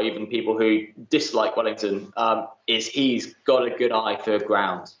credit for, even people who dislike Wellington, is he's got a good eye for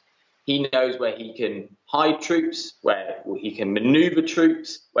ground. He knows where he can hide troops, where he can maneuver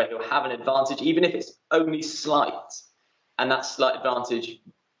troops, where he'll have an advantage, even if it's only slight. And that slight advantage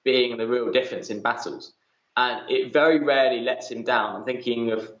being the real difference in battles. And it very rarely lets him down. I'm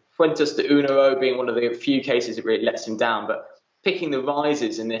thinking of Fuentes de Unero being one of the few cases it really lets him down. But picking the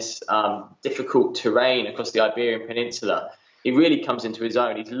rises in this difficult terrain across the Iberian Peninsula, he really comes into his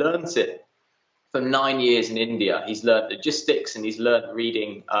own. He's learned it for 9 years in India. He's learned logistics and he's learned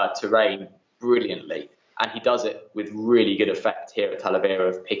reading terrain brilliantly. And he does it with really good effect here at Talavera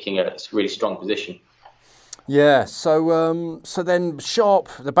of picking a really strong position. Yeah, so then Sharpe,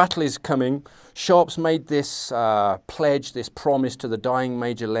 the battle is coming. Sharpe's made this pledge, this promise to the dying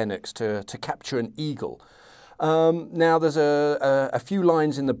Major Lennox to capture an eagle. Now there's a few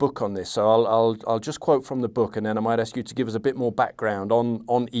lines in the book on this, so I'll just quote from the book, and then I might ask you to give us a bit more background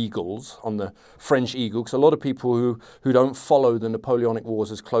on eagles, on the French eagle, because a lot of people who don't follow the Napoleonic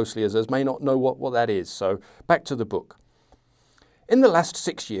Wars as closely as us may not know what that is. So back to the book. In the last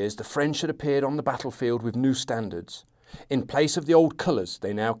 6 years, the French had appeared on the battlefield with new standards. In place of the old colours,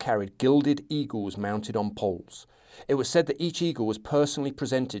 they now carried gilded eagles mounted on poles. It was said that each eagle was personally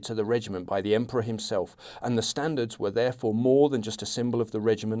presented to the regiment by the Emperor himself, and the standards were therefore more than just a symbol of the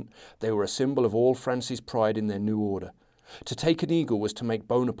regiment, they were a symbol of all France's pride in their new order. To take an eagle was to make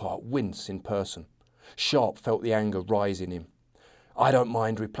Bonaparte wince in person. Sharpe felt the anger rise in him. I don't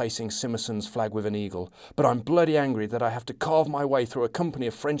mind replacing Simmerson's flag with an eagle, but I'm bloody angry that I have to carve my way through a company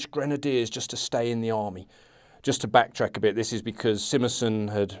of French grenadiers just to stay in the army. Just to backtrack a bit, this is because Simmerson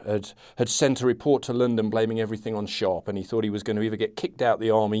had sent a report to London blaming everything on Sharpe, and he thought he was going to either get kicked out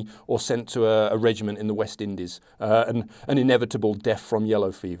the army or sent to a regiment in the West Indies, an inevitable death from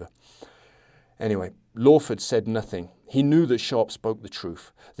yellow fever. Anyway, Lawford said nothing. He knew that Sharpe spoke the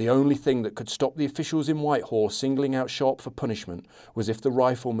truth. The only thing that could stop the officials in Whitehall singling out Sharpe for punishment was if the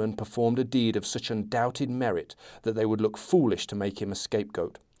rifleman performed a deed of such undoubted merit that they would look foolish to make him a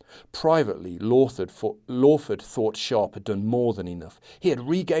scapegoat. Privately, Lawford thought Sharpe had done more than enough. He had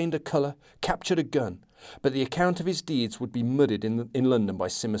regained a colour, captured a gun, but the account of his deeds would be muddied in London by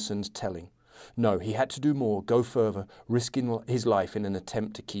Simmerson's telling. No, he had to do more, go further, risking his life in an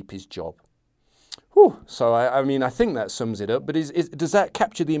attempt to keep his job. Whew. So, I mean, I think that sums it up, but does that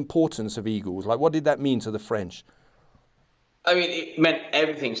capture the importance of eagles? Like, what did that mean to the French? I mean, it meant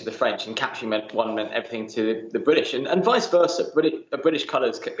everything to the French, and capturing meant everything to the British, and vice versa. British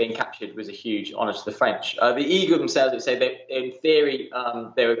colours being captured was a huge honour to the French. The eagle themselves, would say, in theory,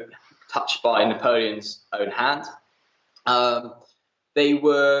 they were touched by Napoleon's own hand.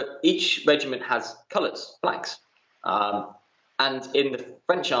 Each regiment has colours, flags. And in the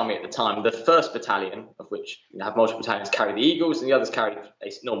French army at the time, the 1st battalion, of which you have multiple battalions, carry the eagles, and the others carry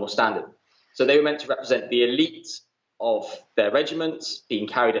a normal standard. So they were meant to represent the elite of their regiments, being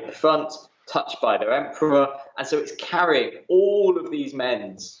carried at the front, touched by their emperor. And so it's carrying all of these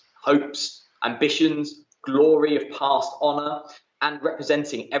men's hopes, ambitions, glory of past honour, and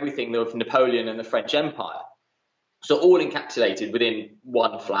representing everything of Napoleon and the French Empire. So all encapsulated within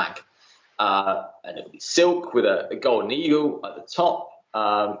one flag. And it would be silk with a golden eagle at the top,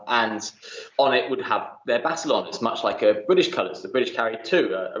 and on it would have their battle honours, much like British colours. The British carried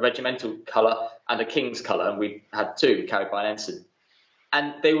two, a regimental colour and a king's colour, and we had two carried by an ensign.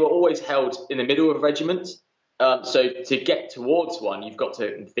 And they were always held in the middle of a regiment. So to get towards one, you've got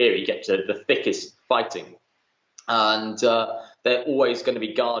to, in theory, get to the thickest fighting. And they're always going to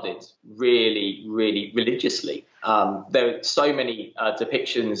be guarded really, really religiously. There are so many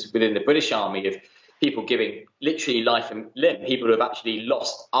depictions within the British Army of people giving literally life and limb, people who have actually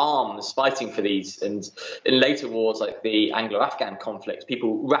lost arms fighting for these. And in later wars, like the Anglo-Afghan conflict,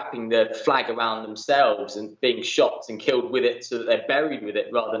 people wrapping the flag around themselves and being shot and killed with it so that they're buried with it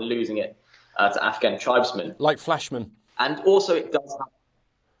rather than losing it to Afghan tribesmen. Like Flashman. And also it does have...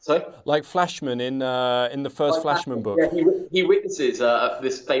 Sorry? Like Flashman in the first Flashman book. Yeah, he witnesses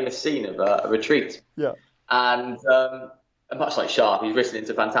this famous scene of a retreat. Yeah. And much like Sharpe, he's written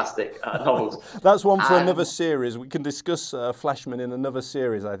into fantastic novels. That's one for another series. We can discuss Flashman in another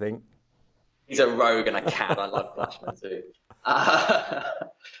series, I think. He's a rogue and a cad. I love Flashman too.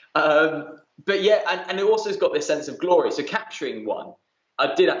 But yeah, and it also has got this sense of glory. So capturing one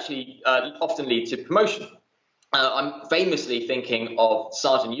did actually often lead to promotion. I'm famously thinking of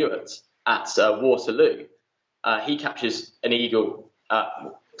Sergeant Ewart at Waterloo. He captures an eagle,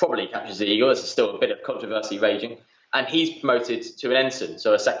 probably captures the eagle. There's still a bit of controversy raging, and he's promoted to an ensign,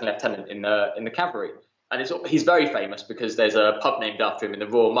 so a second lieutenant in the cavalry. And he's very famous because there's a pub named after him in the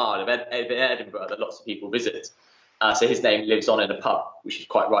Royal Mile of Edinburgh that lots of people visit. So his name lives on in a pub, which is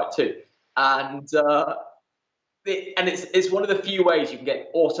quite right too. And it's one of the few ways you can get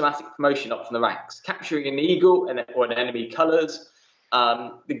automatic promotion up from the ranks. Capturing an eagle or an enemy colours.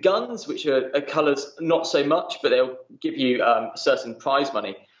 The guns, which are colours, not so much, but they'll give you certain prize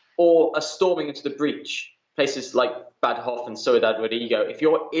money. Or a storming into the breach. Places like Bad Hof and Ciudad Rodrigo. If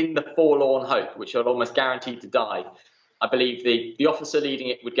you're in the forlorn hope, which are almost guaranteed to die, I believe the officer leading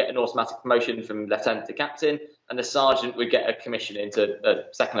it would get an automatic promotion from lieutenant to captain, and the sergeant would get a commission into a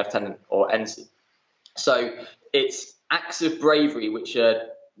second lieutenant or ensign. So it's acts of bravery which are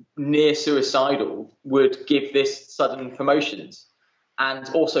near suicidal would give this sudden promotions. And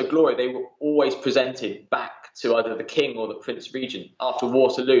also glory, they were always presented back to either the king or the Prince Regent. After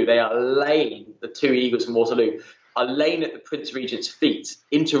Waterloo, they are laying, the two eagles from Waterloo, are laying at the Prince Regent's feet,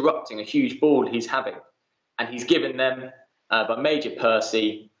 interrupting a huge ball he's having. And he's given them by Major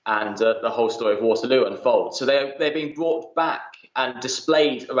Percy, and the whole story of Waterloo unfolds. So they're being brought back and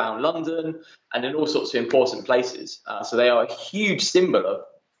displayed around London and in all sorts of important places. So they are a huge symbol of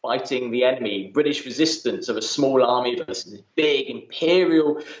fighting the enemy, British resistance of a small army versus this big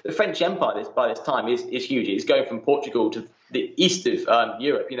imperial. The French Empire by this time is huge. It's going from Portugal to the east of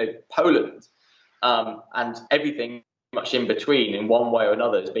Europe, Poland, and everything much in between in one way or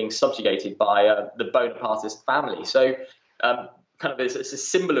another is being subjugated by the Bonapartist family. So kind of it's a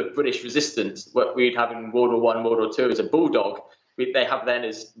symbol of British resistance. What we'd have in World War I, World War II as a bulldog, they have then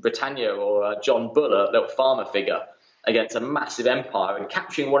as Britannia or John Bull, a little farmer figure, against a massive empire, and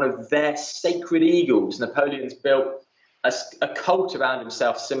capturing one of their sacred eagles. Napoleon's built a cult around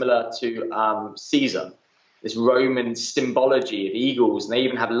himself similar to Caesar, this Roman symbology of eagles, and they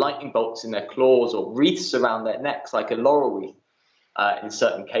even have lightning bolts in their claws or wreaths around their necks like a laurel wreath in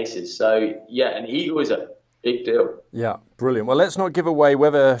certain cases. So yeah, an eagle is a big deal. Yeah, brilliant. Well, let's not give away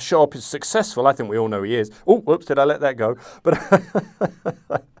whether Sharpe is successful. I think we all know he is. Oh, whoops, did I let that go?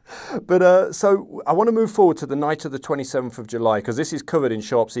 But so I want to move forward to the night of the 27th of July, because this is covered in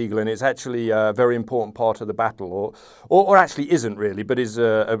Sharpe's Eagle, and it's actually a very important part of the battle, or actually isn't really, but is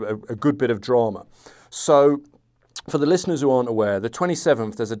a good bit of drama. So for the listeners who aren't aware, the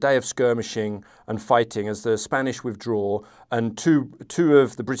 27th, there's a day of skirmishing and fighting as the Spanish withdraw, and two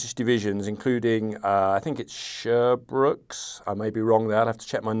of the British divisions, including, I think it's Sherbrooke's, I may be wrong there, I'll have to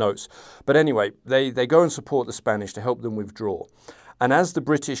check my notes. But anyway, they go and support the Spanish to help them withdraw. And as the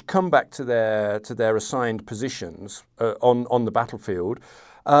British come back to their assigned positions on the battlefield,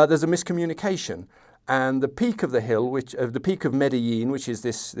 there's a miscommunication. And the peak of the hill, the peak of Medellin, which is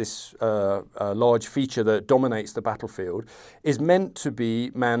this large feature that dominates the battlefield, is meant to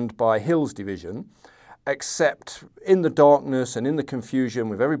be manned by Hill's division, except in the darkness and in the confusion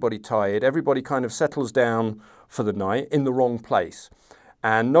with everybody tired, everybody kind of settles down for the night in the wrong place.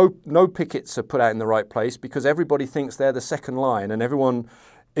 And no pickets are put out in the right place because everybody thinks they're the second line, and everyone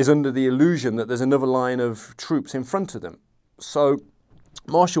is under the illusion that there's another line of troops in front of them. So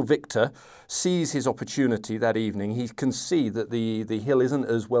Marshal Victor sees his opportunity that evening. He can see that the hill isn't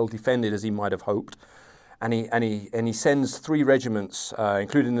as well defended as he might have hoped, and he sends 3 regiments,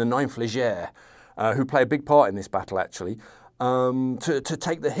 including the 9th Legere, who play a big part in this battle actually, to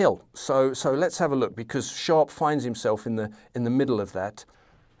take the hill. So let's have a look, because Sharpe finds himself in the middle of that.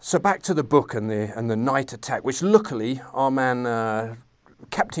 So back to the book and the night attack, which luckily our man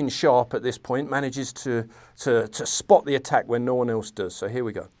Captain Sharpe at this point manages to spot the attack when no one else does. So here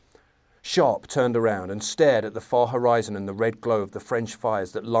we go. Sharpe turned around and stared at the far horizon and the red glow of the French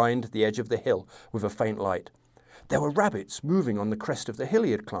fires that lined the edge of the hill with a faint light. There were rabbits moving on the crest of the hill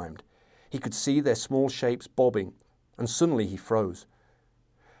he had climbed. He could see their small shapes bobbing, and suddenly he froze.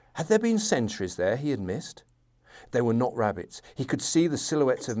 Had there been sentries there he had missed? They were not rabbits. He could see the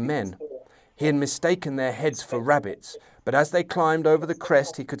silhouettes of men. He had mistaken their heads for rabbits, but as they climbed over the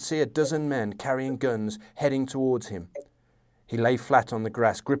crest, he could see a dozen men carrying guns heading towards him. He lay flat on the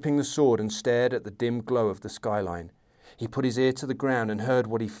grass, gripping the sword, and stared at the dim glow of the skyline. He put his ear to the ground and heard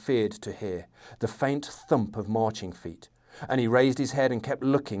what he feared to hear, the faint thump of marching feet. And he raised his head and kept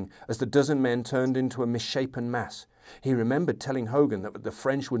looking as the dozen men turned into a misshapen mass. He remembered telling Hogan that the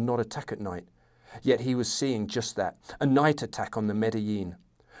French would not attack at night. Yet he was seeing just that, a night attack on the Medellin.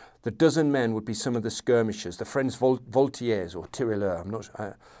 The dozen men would be some of the skirmishers, the French voltiers or tirailleurs,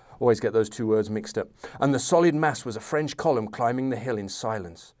 I always get those two words mixed up. And the solid mass was a French column climbing the hill in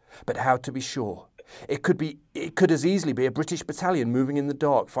silence. But how to be sure? It could as easily be a British battalion moving in the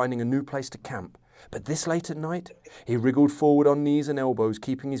dark, finding a new place to camp. But this late at night? He wriggled forward on knees and elbows,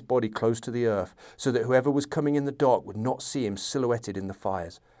 keeping his body close to the earth, so that whoever was coming in the dark would not see him silhouetted in the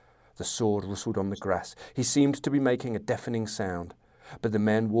fires. The sword rustled on the grass. He seemed to be making a deafening sound, but the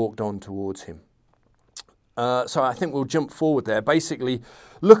men walked on towards him. So I think we'll jump forward there. Basically,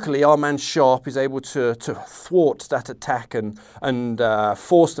 luckily, our man Sharpe is able to thwart that attack and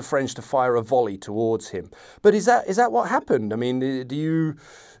force the French to fire a volley towards him. But is that what happened? I mean,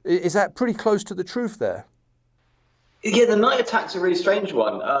 is that pretty close to the truth there? Yeah, the night attack's a really strange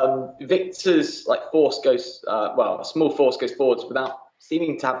one. Victor's force goes, a small force goes forwards without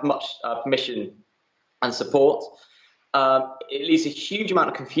seeming to have much permission and support. It leaves a huge amount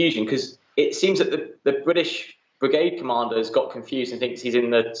of confusion because it seems that the British brigade commander has got confused and thinks he's in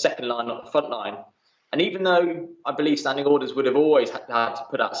the second line, not the front line. And even though I believe standing orders would have always had to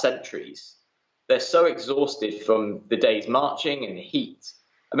put out sentries, they're so exhausted from the day's marching and the heat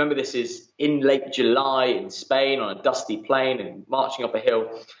remember this is in late July in Spain on a dusty plain and marching up a hill.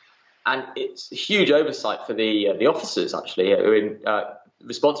 And it's a huge oversight for the officers, actually, who are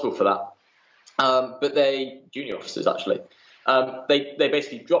responsible for that. But junior officers, actually, they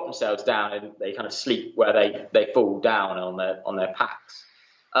basically drop themselves down and they kind of sleep where they fall down on their packs.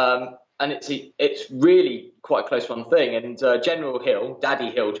 And it's really quite a close run thing. And General Hill, Daddy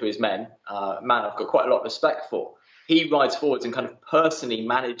Hill to his men, a man I've got quite a lot of respect for, he rides forwards and kind of personally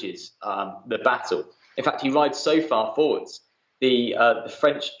manages the battle. In fact, he rides so far forwards, the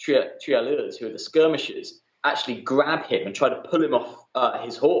French tirailleurs, who are the skirmishers, actually grab him and try to pull him off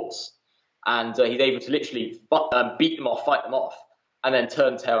his horse. And he's able to literally beat them off, fight them off, and then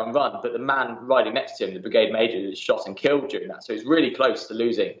turn tail and run. But the man riding next to him, the brigade major, is shot and killed during that. So he's really close to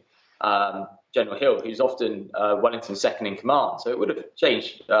losing General Hill, who's often Wellington's second in command. So it would have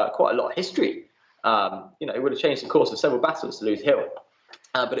changed quite a lot of history. It would have changed the course of several battles to lose Hill.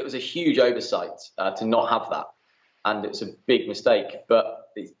 But it was a huge oversight to not have that. And it's a big mistake.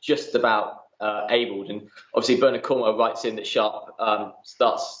 But it's just about abled. And obviously Bernard Cornwell writes in that Sharpe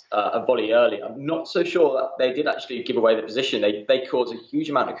starts a volley early. I'm not so sure that they did actually give away the position. They cause a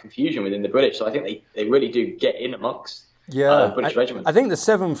huge amount of confusion within the British. So I think they really do get in amongst the British regiment. I think the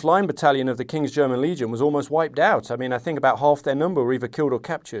 7th Line Battalion of the King's German Legion was almost wiped out. I mean, I think about half their number were either killed or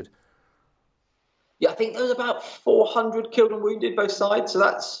captured. Yeah, I think there was about 400 killed and wounded both sides. So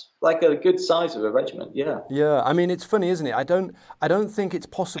that's like a good size of a regiment, yeah. Yeah, I mean, it's funny, isn't it? I don't think it's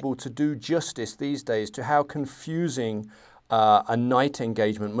possible to do justice these days to how confusing a night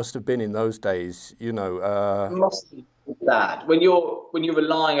engagement must have been in those days. It must be bad when you're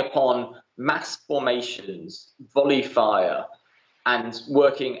relying upon mass formations, volley fire, and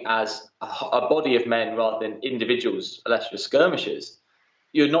working as a body of men rather than individuals, unless you're skirmishers.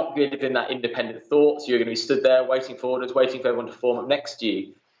 You're not given that independent thought, so you're going to be stood there waiting for orders, waiting for everyone to form up next to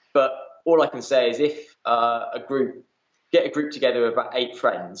you. But all I can say is if get a group together of about 8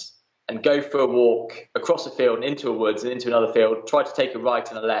 friends and go for a walk across a field and into a woods and into another field, try to take a right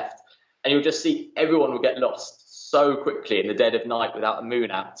and a left, and you'll just see everyone will get lost so quickly in the dead of night without a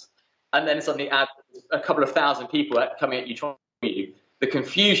moon out. And then suddenly add a couple of thousand people coming at you, trying to kill you. The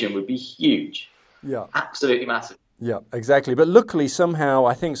confusion would be huge. Yeah. Absolutely massive. Yeah, exactly. But luckily, somehow,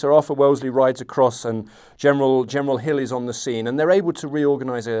 I think Sir Arthur Wellesley rides across and General Hill is on the scene, and they're able to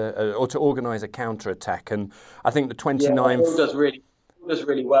organise a counterattack. And I think the 29th... Hill does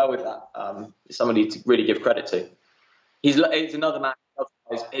really well with that. Somebody to really give credit to. He's another man.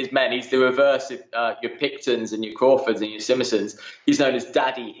 His men. He's the reverse of your Pictons and your Crawfords and your Simmersons. He's known as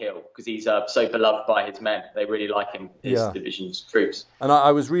Daddy Hill because he's so beloved by his men. They really like him, his division's troops. And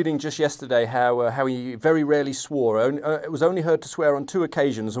I was reading just yesterday how he very rarely swore. It was only heard to swear on 2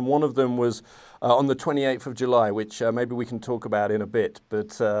 occasions, and one of them was on the 28th of July, which maybe we can talk about in a bit.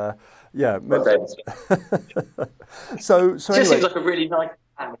 But yeah. So just anyway, seems like a really nice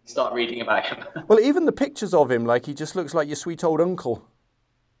man when you start reading about him. Well, even the pictures of him, like he just looks like your sweet old uncle.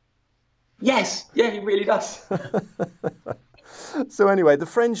 Yes, yeah, he really does. So anyway, the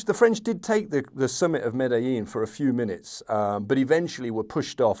French did take the summit of Medellin for a few minutes, but eventually were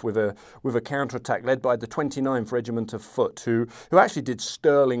pushed off with a counterattack led by the 29th Regiment of Foot, who actually did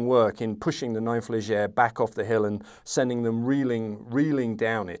sterling work in pushing the 9th Légère back off the hill and sending them reeling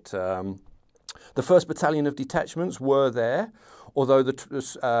down it. The 1st Battalion of Detachments were there, although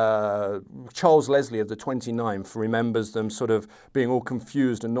Charles Leslie of the 29th remembers them sort of being all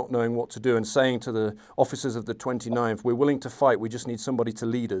confused and not knowing what to do and saying to the officers of the 29th, we're willing to fight, we just need somebody to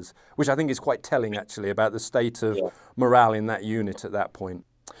lead us, which I think is quite telling actually about the state of morale in that unit at that point.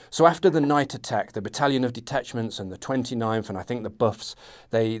 So after the night attack, the Battalion of Detachments and the 29th and I think the Buffs,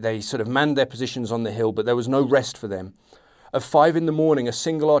 they sort of manned their positions on the hill, but there was no rest for them. At 5 in the morning, a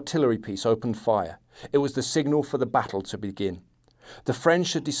single artillery piece opened fire. It was the signal for the battle to begin. The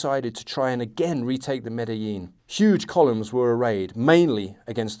French had decided to try and again retake the Medellin. Huge columns were arrayed, mainly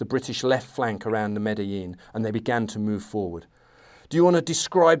against the British left flank around the Medellin, and they began to move forward. Do you want to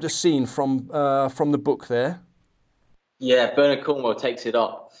describe the scene from the book there? Yeah, Bernard Cornwell takes it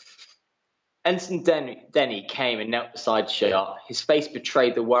up. Ensign Denny came and knelt beside Sharpe. His face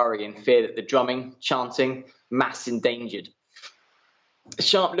betrayed the worry and fear that the drumming, chanting, mass endangered.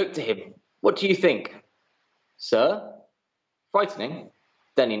 Sharpe looked at him. What do you think? Sir? Frightening?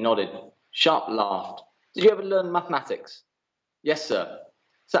 Denny nodded. Sharpe laughed. Did you ever learn mathematics? Yes, sir.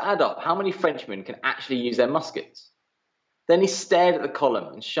 So add up, how many Frenchmen can actually use their muskets? Then he stared at the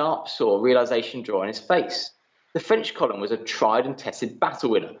column and Sharpe saw realization draw on his face. The French column was a tried and tested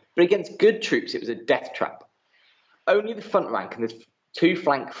battle winner, but against good troops it was a death trap. Only the front rank and the 2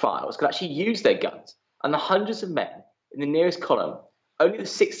 flank files could actually use their guns, and the hundreds of men in the nearest column only the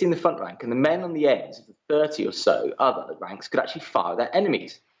 60 in the front rank and the men on the ends of the 30 or so other ranks could actually fire their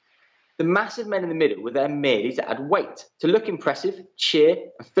enemies. The massive men in the middle were there merely to add weight, to look impressive, cheer,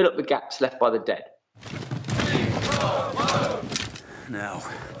 and fill up the gaps left by the dead. Now,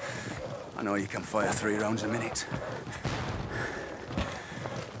 I know you can fire 3 rounds a minute.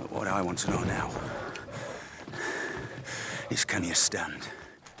 But what I want to know now is, can you stand?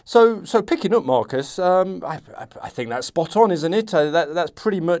 So picking up, Marcus, I think that's spot on, isn't it? That's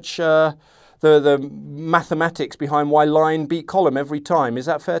pretty much the mathematics behind why line beat column every time. Is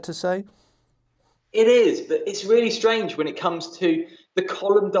that fair to say? It is, but it's really strange when it comes to the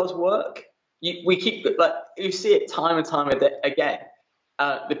column does work. You see it time and time again.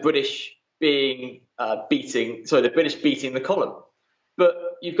 The British beating the column.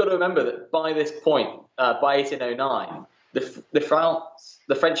 But you've got to remember that by this point, by 1809,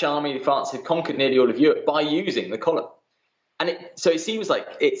 the French army in France had conquered nearly all of Europe by using the column. And so it seems like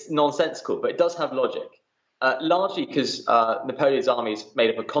it's nonsensical, but it does have logic, largely because Napoleon's army is made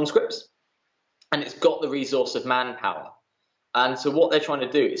up of conscripts, and it's got the resource of manpower. And so what they're trying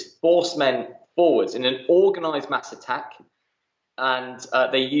to do is force men forwards in an organised mass attack, and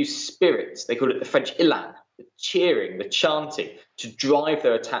they use spirits. They call it the French élan, the cheering, the chanting, to drive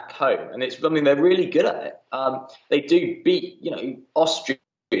their attack home. And it's something they're really good at it. They do beat, Austrian,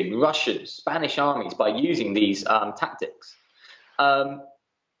 Russian, Spanish armies by using these tactics.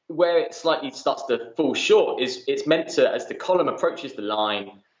 Where it slightly starts to fall short is it's meant to, as the column approaches the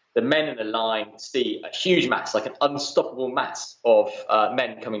line, the men in the line see a huge mass, like an unstoppable mass of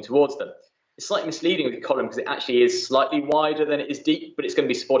men coming towards them. It's slightly misleading with the column because it actually is slightly wider than it is deep, but it's going to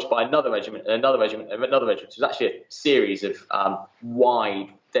be supported by another regiment and another regiment and another regiment. So it's actually a series of wide,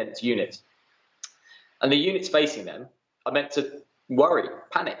 dense units. And the units facing them are meant to worry,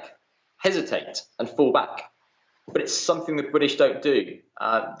 panic, hesitate, and fall back. But it's something the British don't do.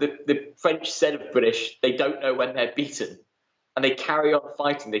 The French said of British, they don't know when they're beaten. And they carry on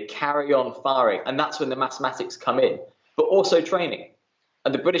fighting, they carry on firing. And that's when the mathematics come in, but also training.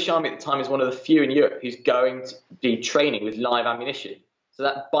 And the British Army at the time is one of the few in Europe who's going to be training with live ammunition. So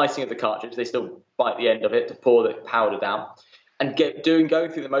that biting of the cartridge, they still bite the end of it to pour the powder down. And going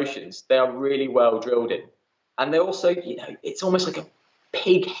through the motions, they are really well drilled in. And they're also, it's almost like a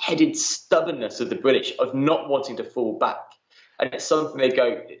pig-headed stubbornness of the British of not wanting to fall back. And it's something they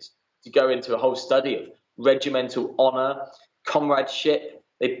go into a whole study of regimental honour, comradeship.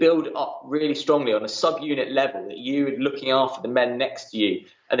 They build up really strongly on a subunit level that you're looking after the men next to you,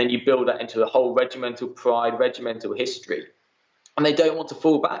 and then you build that into a whole regimental pride, regimental history. And they don't want to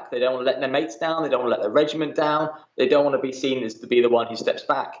fall back. They don't want to let their mates down. They don't want to let their regiment down. They don't want to be seen as to be the one who steps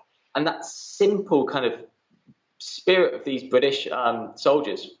back. And that simple kind of spirit of these British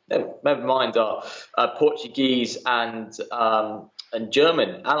soldiers, never mind our Portuguese and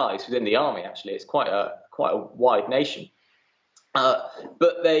German allies within the army. Actually, it's quite a wide nation. But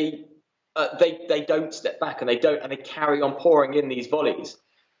they don't step back, and they carry on pouring in these volleys.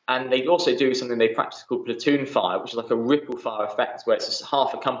 And they also do something they practice called platoon fire, which is like a ripple fire effect, where it's just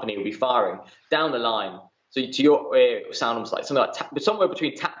half a company will be firing down the line. So to your ear, it will sound almost like somewhere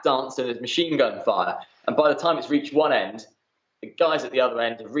between tap dance and machine gun fire. And by the time it's reached one end, the guys at the other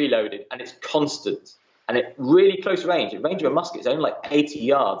end have reloaded, and it's constant. And at really close range, the range of a musket is only like 80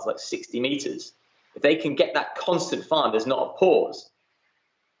 yards, like 60 meters. If they can get that constant fire, there's not a pause,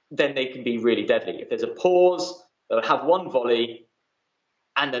 then they can be really deadly. If there's a pause, they'll have one volley,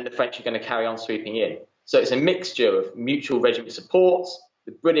 and then the French are going to carry on sweeping in. So it's a mixture of mutual regiment supports,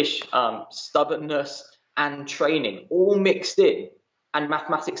 the British stubbornness, and training, all mixed in, and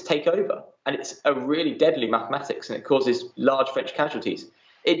mathematics take over. And it's a really deadly mathematics, and it causes large French casualties.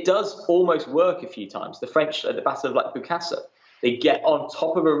 It does almost work a few times. The French at the Battle of Bukassa, they get on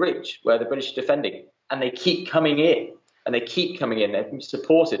top of a ridge where the British are defending, and they keep coming in, and they keep coming in. They're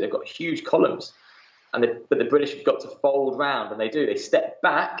supported. They've got huge columns, but the British have got to fold round, and they do. They step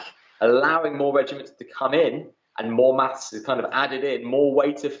back, allowing more regiments to come in, and more maths is kind of added in, more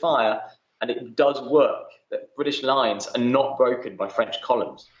weight of fire, and it does work. The British lines are not broken by French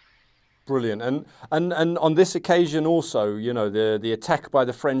columns. Brilliant. And on this occasion also, the attack by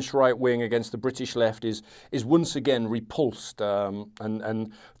the French right wing against the British left is once again repulsed.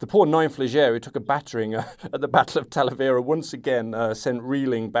 And the poor 9th Leger, who took a battering at the Battle of Talavera, once again sent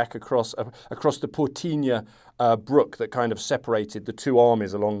reeling back across the Portinha brook that kind of separated the two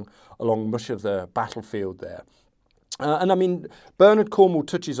armies along much of the battlefield there. And I mean, Bernard Cornwall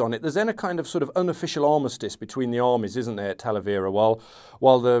touches on it. There's then a kind of sort of unofficial armistice between the armies, isn't there, at Talavera,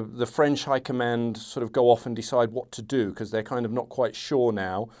 while the French High Command sort of go off and decide what to do, because they're kind of not quite sure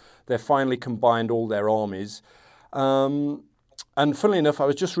now. They've finally combined all their armies. And funnily enough, I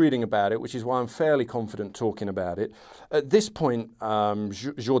was just reading about it, which is why I'm fairly confident talking about it. At this point,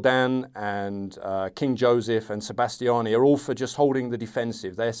 Jourdan and King Joseph and Sebastiani are all for just holding the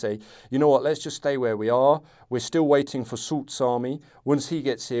defensive. They say, you know what, let's just stay where we are. We're still waiting for Soult's army. Once he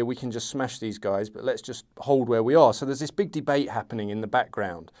gets here, we can just smash these guys, but let's just hold where we are. So there's this big debate happening in the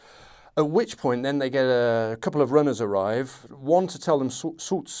background. At which point, then they get a couple of runners arrive, one to tell them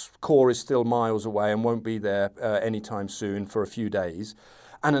Soult's corps is still miles away and won't be there anytime soon for a few days,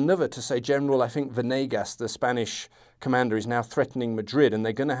 and another to say, General, I think Venegas, the Spanish commander, is now threatening Madrid, and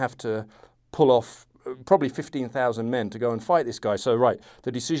they're going to have to pull off probably 15,000 men to go and fight this guy. So, right,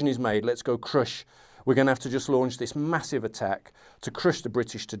 the decision is made, let's go crush. We're going to have to just launch this massive attack to crush the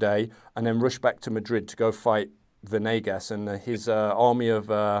British today, and then rush back to Madrid to go fight Venegas and his army of...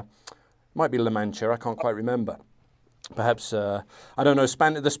 might be La Mancha, I can't quite remember. Perhaps, I don't know,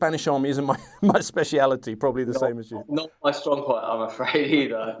 the Spanish army isn't my speciality, probably the same as you. Not my strong point, I'm afraid,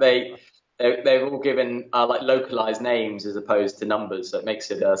 either. They've all given like localized names as opposed to numbers, so it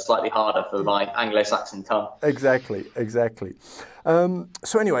makes it slightly harder for my Anglo-Saxon tongue. Exactly.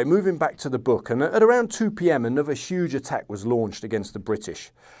 So anyway, moving back to the book, and at around 2 p.m, another huge attack was launched against the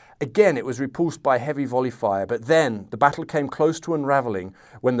British. Again, it was repulsed by heavy volley fire, but then the battle came close to unravelling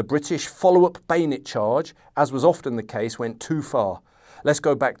when the British follow-up bayonet charge, as was often the case, went too far. Let's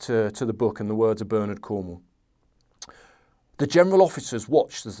go back to the book and the words of Bernard Cornwell. The general officers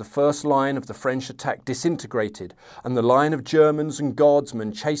watched as the first line of the French attack disintegrated, and the line of Germans and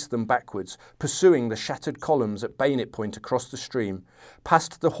guardsmen chased them backwards, pursuing the shattered columns at bayonet point across the stream,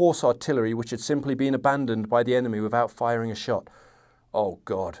 past the horse artillery which had simply been abandoned by the enemy without firing a shot. Oh,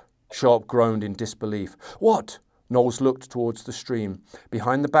 God. Sharpe groaned in disbelief. What? Knowles looked towards the stream,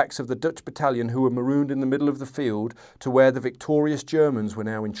 behind the backs of the Dutch battalion who were marooned in the middle of the field, to where the victorious Germans were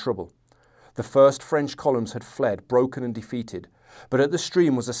now in trouble. The first French columns had fled, broken and defeated, but at the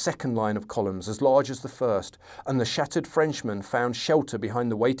stream was a second line of columns as large as the first, and the shattered Frenchmen found shelter behind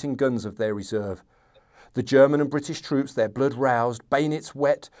the waiting guns of their reserve. The German and British troops, their blood roused, bayonets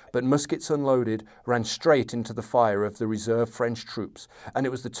wet, but muskets unloaded, ran straight into the fire of the reserve French troops, and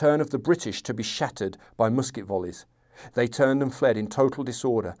it was the turn of the British to be shattered by musket volleys. They turned and fled in total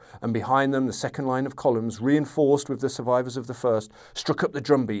disorder, and behind them the second line of columns, reinforced with the survivors of the first, struck up the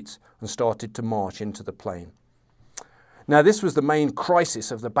drumbeats and started to march into the plain. Now, this was the main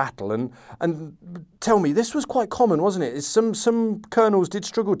crisis of the battle, and tell me, this was quite common, wasn't it? Some colonels did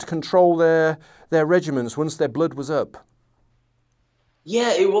struggle to control their regiments once their blood was up.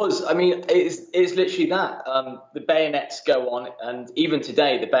 Yeah, it was. I mean, it's literally that. The bayonets go on, and even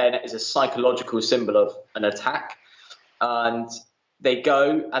today, the bayonet is a psychological symbol of an attack. And they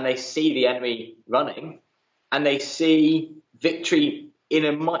go and they see the enemy running, and they see victory in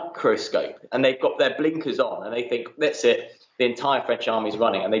a microscope, and they've got their blinkers on, and they think, that's it, the entire French army is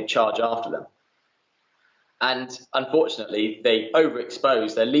running, and they charge after them. And unfortunately, they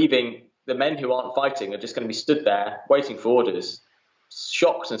overexpose. They're leaving the men who aren't fighting are just going to be stood there waiting for orders,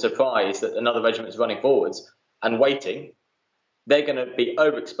 shocked and surprised that another regiment is running forwards and waiting. They're going to be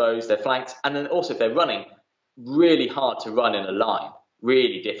overexposed, they're flanked, and then also if they're running, really hard to run in a line,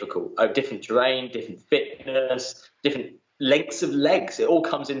 really difficult. Different terrain, different fitness, different lengths of legs, it all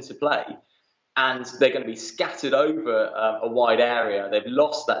comes into play, and they're going to be scattered over a wide area. They've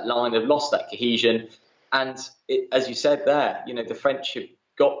lost that line, they've lost that cohesion, and as you said there, the French have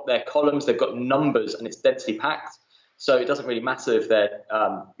got their columns, they've got numbers, and it's densely packed, so it doesn't really matter if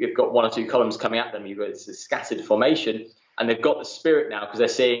you've got one or two columns coming at them. It's a scattered formation, and they've got the spirit now because they're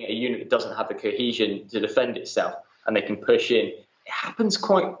seeing a unit that doesn't have the cohesion to defend itself, and they can push in. It happens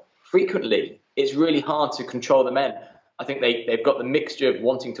quite frequently. It's really hard to control the men. I think they've got the mixture of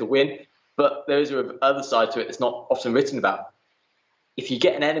wanting to win, but there is a other side to it that's not often written about. If you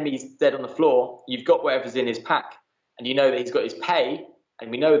get an enemy dead on the floor, you've got whatever's in his pack, and you know that he's got his pay,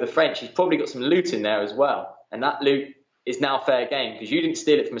 and we know the French, he's probably got some loot in there as well, and that loot is now fair game because you didn't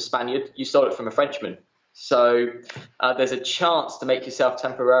steal it from a Spaniard, you stole it from a Frenchman. So there's a chance to make yourself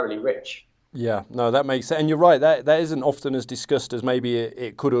temporarily rich. Yeah, no, that makes sense. And you're right, that isn't often as discussed as maybe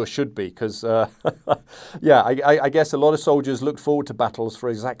it could or should be, because, I guess a lot of soldiers looked forward to battles for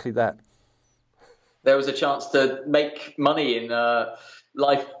exactly that. There was a chance to make money in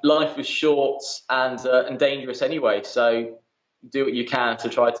life. Life was short and dangerous anyway, so do what you can to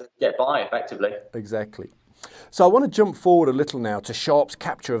try to get by effectively. Exactly. So I want to jump forward a little now to Sharpe's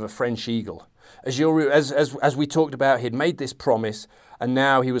capture of a French eagle. As we talked about, he'd made this promise, and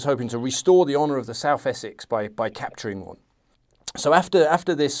now he was hoping to restore the honour of the South Essex by capturing one. So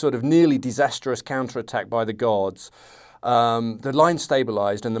after this sort of nearly disastrous counterattack by the Guards, the line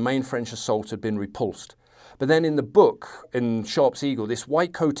stabilised and the main French assault had been repulsed. But then in the book, in Sharpe's Eagle, this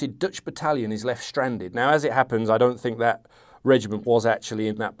white-coated Dutch battalion is left stranded. Now, as it happens, I don't think that regiment was actually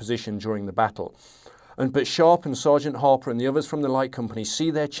in that position during the battle. But Sharpe and Sergeant Harper and the others from the Light Company see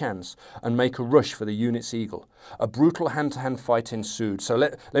their chance and make a rush for the unit's Eagle. A brutal hand-to-hand fight ensued. So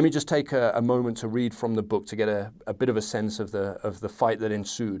let me just take a moment to read from the book to get a bit of a sense of the fight that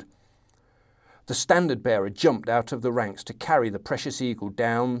ensued. The standard bearer jumped out of the ranks to carry the precious Eagle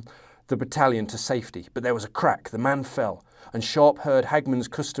down the battalion to safety, but there was a crack, the man fell, and Sharpe heard Hagman's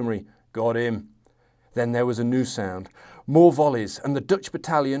customary, "Got him." Then there was a new sound, more volleys, and the Dutch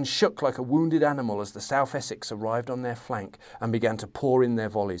battalion shook like a wounded animal as the South Essex arrived on their flank and began to pour in their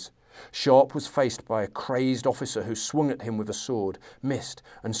volleys. Sharpe was faced by a crazed officer who swung at him with a sword, missed,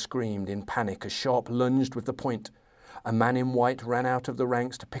 and screamed in panic as Sharpe lunged with the point. A man in white ran out of the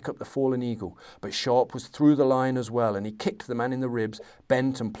ranks to pick up the fallen Eagle, but Sharpe was through the line as well, and he kicked the man in the ribs,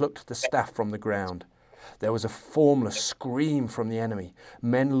 bent and plucked the staff from the ground. There was a formless scream from the enemy.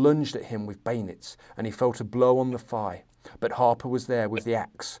 Men lunged at him with bayonets, and he felt a blow on the thigh. But Harper was there with the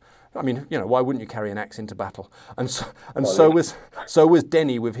axe. I mean, why wouldn't you carry an axe into battle? And so was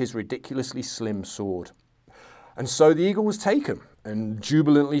Denny with his ridiculously slim sword. And so the Eagle was taken, and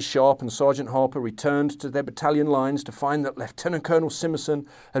jubilantly Sharpe and Sergeant Harper returned to their battalion lines to find that Lieutenant Colonel Simerson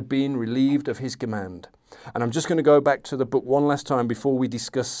had been relieved of his command. And I'm just going to go back to the book one last time before we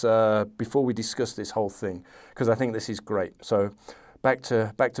discuss this whole thing, because I think this is great. So back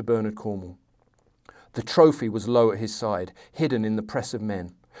to Bernard Cornwall. The trophy was low at his side, hidden in the press of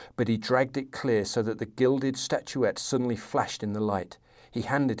men, but he dragged it clear so that the gilded statuette suddenly flashed in the light. He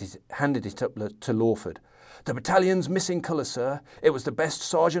handed it up to Lawford. "The battalion's missing colour, sir. It was the best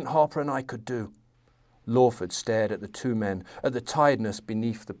Sergeant Harper and I could do." Lawford stared at the two men, at the tiredness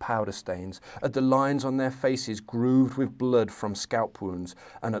beneath the powder stains, at the lines on their faces grooved with blood from scalp wounds,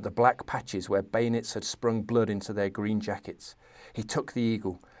 and at the black patches where bayonets had sprung blood into their green jackets. He took the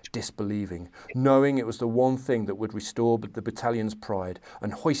Eagle, disbelieving, knowing it was the one thing that would restore the battalion's pride,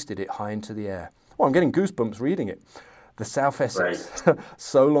 and hoisted it high into the air. Oh, I'm getting goosebumps reading it. The South Essex,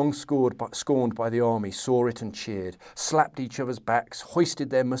 so long scorned by the army, saw it and cheered, slapped each other's backs, hoisted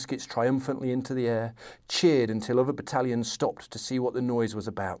their muskets triumphantly into the air, cheered until other battalions stopped to see what the noise was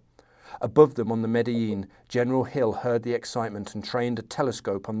about. Above them on the Medellin, General Hill heard the excitement and trained a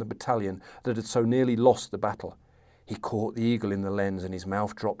telescope on the battalion that had so nearly lost the battle. He caught the Eagle in the lens and his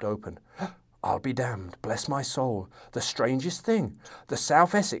mouth dropped open. "I'll be damned, bless my soul, the strangest thing. The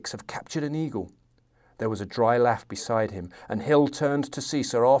South Essex have captured an Eagle." There was a dry laugh beside him, and Hill turned to see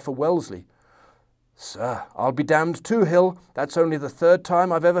Sir Arthur Wellesley. "Sir, I'll be damned too, Hill. That's only the third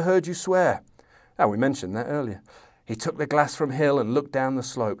time I've ever heard you swear." Oh, we mentioned that earlier. He took the glass from Hill and looked down the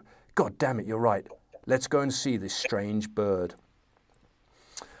slope. "God damn it, you're right. Let's go and see this strange bird."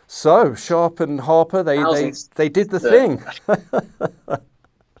 So, Sharpe and Harper, they did the thing.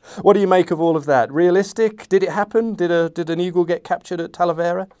 What do you make of all of that? Realistic? Did it happen? Did an Eagle get captured at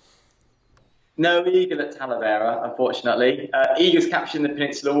Talavera? No Eagle at Talavera, unfortunately. Eagles captured in the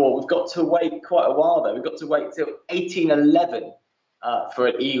Peninsular War. We've got to wait quite a while, though. We've got to wait till 1811 for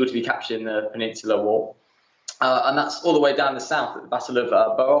an Eagle to be captured in the Peninsular War. And that's all the way down the south at the Battle of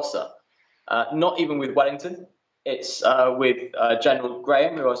Barossa. Not even with Wellington. It's with General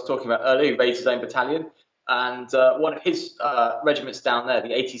Graham, who I was talking about earlier, who raised his own battalion. And one of his regiments down there,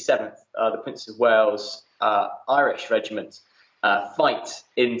 the 87th, the Prince of Wales Irish Regiment, fight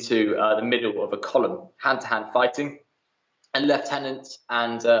into the middle of a column, hand-to-hand fighting, and lieutenant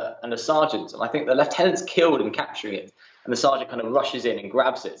and a sergeant. And I think the lieutenant's killed in capturing it, and the sergeant kind of rushes in and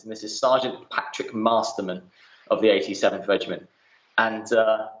grabs it. And this is Sergeant Patrick Masterman of the 87th Regiment. And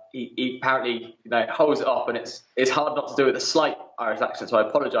he apparently holds it up, and it's hard not to do it with a slight Irish accent, so I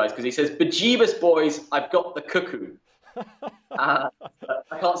apologise, because he says, "Bejeebus, boys, I've got the cuckoo." I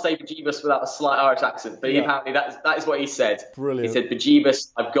can't say bejeebus without a slight Irish accent, but apparently that is what he said. Brilliant. He said,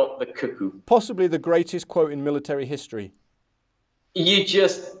 "Bejeebus, I've got the cuckoo." Possibly the greatest quote in military history. You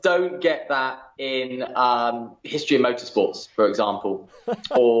just don't get that in history of motorsports, for example,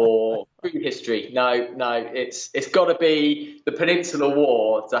 or food history. No, it's got to be the Peninsular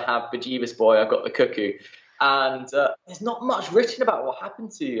War to have "Bejeebus, boy, I've got the cuckoo." And there's not much written about what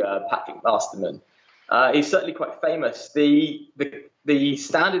happened to Patrick Masterman. He's certainly quite famous. The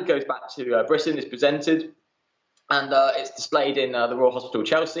standard goes back to Britain, is presented, and it's displayed in the Royal Hospital,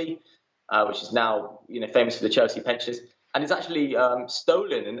 Chelsea, which is now famous for the Chelsea pensioners. And it's actually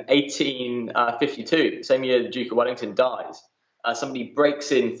stolen in 1852, the same year the Duke of Wellington dies. Somebody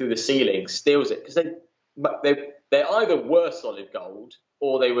breaks in through the ceiling, steals it, because they either were solid gold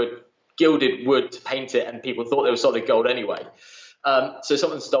or they were gilded wood to paint it, and people thought they were solid gold anyway. So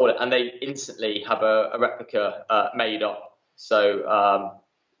someone stole it, and they instantly have a replica made up. So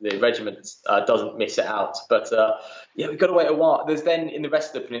the regiment doesn't miss it out. But yeah, we've got to wait a while. There's then in the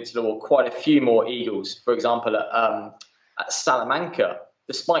rest of the Peninsular War quite a few more eagles. For example, at Salamanca,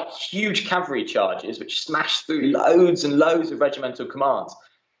 despite huge cavalry charges which smash through loads and loads of regimental commands,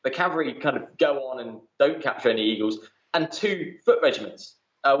 the cavalry kind of go on and don't capture any eagles, and 2 foot regiments,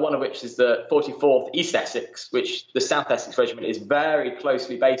 one of which is the 44th East Essex, which the South Essex Regiment is very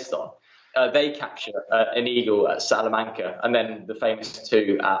closely based on. They capture an eagle at Salamanca, and then the famous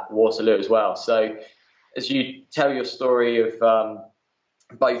 2 at Waterloo as well. So as you tell your story of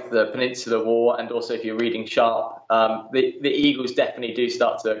both the Peninsular War and also if you're reading Sharpe, the eagles definitely do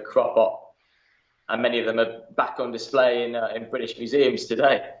start to crop up, and many of them are back on display in British museums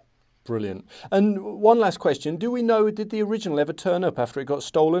today. Brilliant. And one last question. Do we know, did the original ever turn up after it got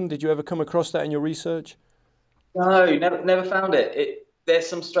stolen? Did you ever come across that in your research? No, never found it. There's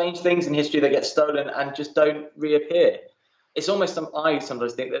some strange things in history that get stolen and just don't reappear. It's almost, I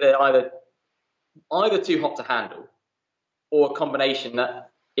sometimes think that they're either too hot to handle, or a combination that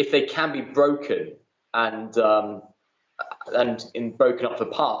if they can be broken and broken up for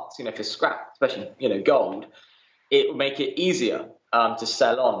parts, for scrap, especially gold, it will make it easier to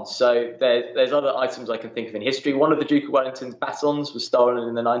sell on. So there's other items I can think of in history. One of the Duke of Wellington's batons was stolen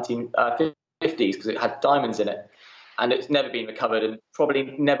in the 1950s because it had diamonds in it, and it's never been recovered and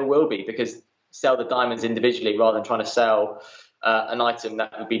probably never will be, because sell the diamonds individually rather than trying to sell an item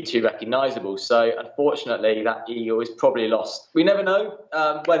that would be too recognisable. So unfortunately, that eagle is probably lost. We never know.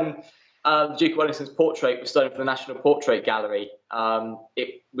 When the Duke of Wellington's portrait was stolen from the National Portrait Gallery,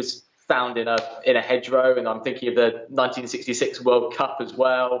 it was found in a hedgerow, and I'm thinking of the 1966 World Cup as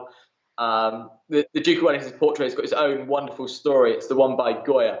well. The Duke of Wellington's portrait has got its own wonderful story. It's the one by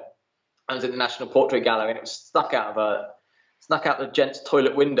Goya. I was at the National Portrait Gallery, and it was snuck out the gents'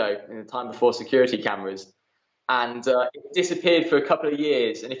 toilet window in the time before security cameras, and it disappeared for a couple of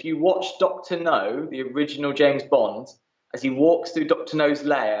years. And if you watch Dr. No, the original James Bond, as he walks through Dr. No's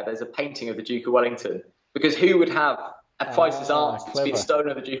lair, there's a painting of the Duke of Wellington, because who would have a priceless art that's been stolen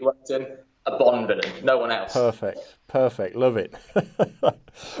of the Duke of Wellington? A Bond villain, no one else. Perfect, love it.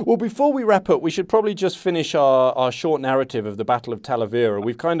 Well, before we wrap up, we should probably just finish our short narrative of the Battle of Talavera.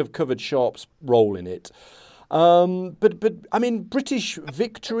 We've kind of covered Sharpe's role in it. But I mean, British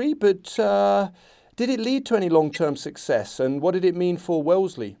victory, but did it lead to any long-term success, and what did it mean for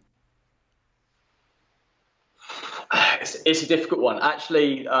Wellesley? It's a difficult one.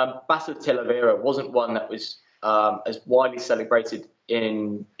 Actually, Battle of Talavera wasn't one that was as widely celebrated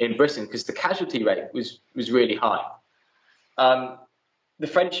in Britain, because the casualty rate was really high. The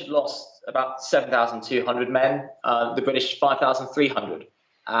French had lost about 7,200 men, the British 5,300,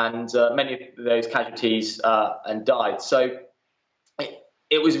 and many of those casualties and died. So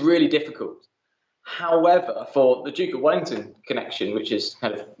it was really difficult. However, for the Duke of Wellington connection, which is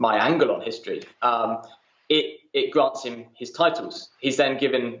kind of my angle on history, it grants him his titles. He's then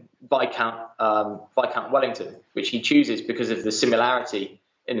given Viscount Wellington, which he chooses because of the similarity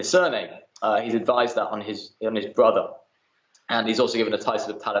in the surname. He's advised that on his brother, and he's also given a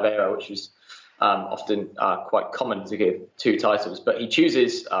title of Talavera, which is often quite common to give 2 titles. But he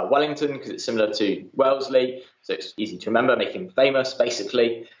chooses Wellington because it's similar to Wellesley, so it's easy to remember, make him famous,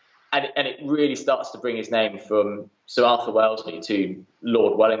 basically. And it really starts to bring his name from Sir Arthur Wellesley to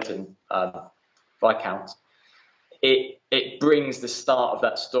Lord Wellington, Viscount. It brings the start of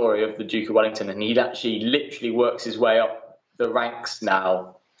that story of the Duke of Wellington, and he actually literally works his way up the ranks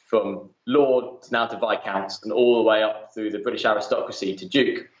now from Lord to now to Viscount, and all the way up through the British aristocracy to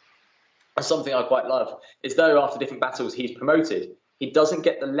Duke. And something I quite love is, though after different battles he's promoted, he doesn't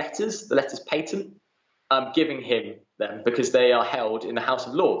get the letters patent, giving him them because they are held in the House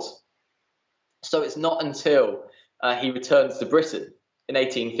of Lords. So it's not until he returns to Britain in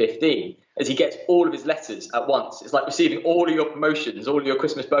 1815, as he gets all of his letters at once. It's like receiving all of your promotions, all of your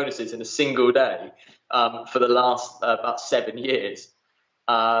Christmas bonuses in a single day for the last about 7 years.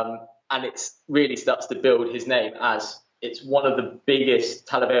 And it really starts to build his name as it's one of the biggest,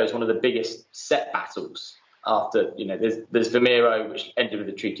 Talavera is one of the biggest set battles. After, there's Vimero, which ended with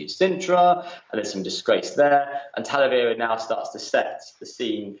the Treaty of Sintra, and there's some disgrace there. And Talavera now starts to set the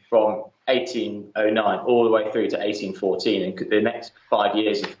scene from 1809 all the way through to 1814, and the next 5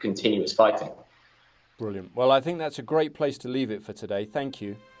 years of continuous fighting. Brilliant. Well, I think that's a great place to leave it for today. Thank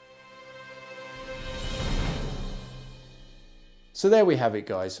you. So there we have it,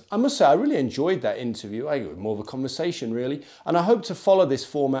 guys. I must say, I really enjoyed that interview. I got more of a conversation, really. And I hope to follow this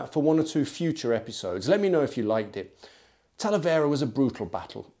format for 1 or 2 future episodes. Let me know if you liked it. Talavera was a brutal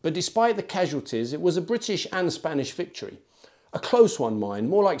battle, but despite the casualties, it was a British and Spanish victory. A close one, mind,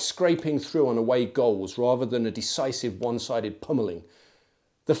 more like scraping through on away goals rather than a decisive one-sided pummelling.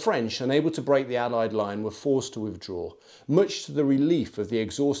 The French, unable to break the Allied line, were forced to withdraw, much to the relief of the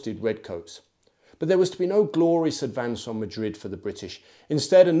exhausted redcoats. But there was to be no glorious advance on Madrid for the British.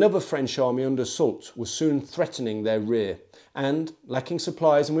 Instead, another French army under Soult was soon threatening their rear, and, lacking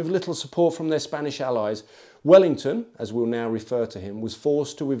supplies and with little support from their Spanish allies, Wellington, as we'll now refer to him, was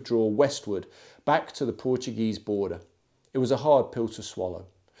forced to withdraw westward, back to the Portuguese border. It was a hard pill to swallow,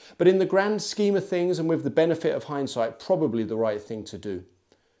 but in the grand scheme of things and with the benefit of hindsight, probably the right thing to do.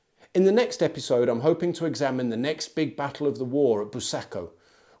 In the next episode, I'm hoping to examine the next big battle of the war at Busaco,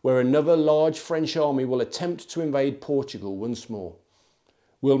 where another large French army will attempt to invade Portugal once more.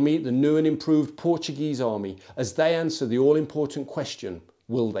 We'll meet the new and improved Portuguese army as they answer the all-important question,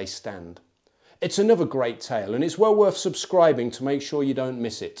 will they stand? It's another great tale, and it's well worth subscribing to make sure you don't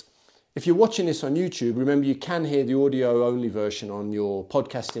miss it. If you're watching this on YouTube, remember you can hear the audio-only version on your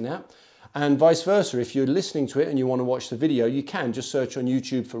podcasting app, and vice versa. If you're listening to it and you want to watch the video, you can just search on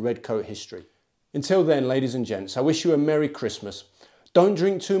YouTube for Redcoat History. Until then, ladies and gents, I wish you a Merry Christmas. Don't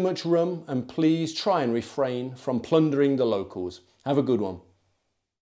drink too much rum, and please try and refrain from plundering the locals. Have a good one.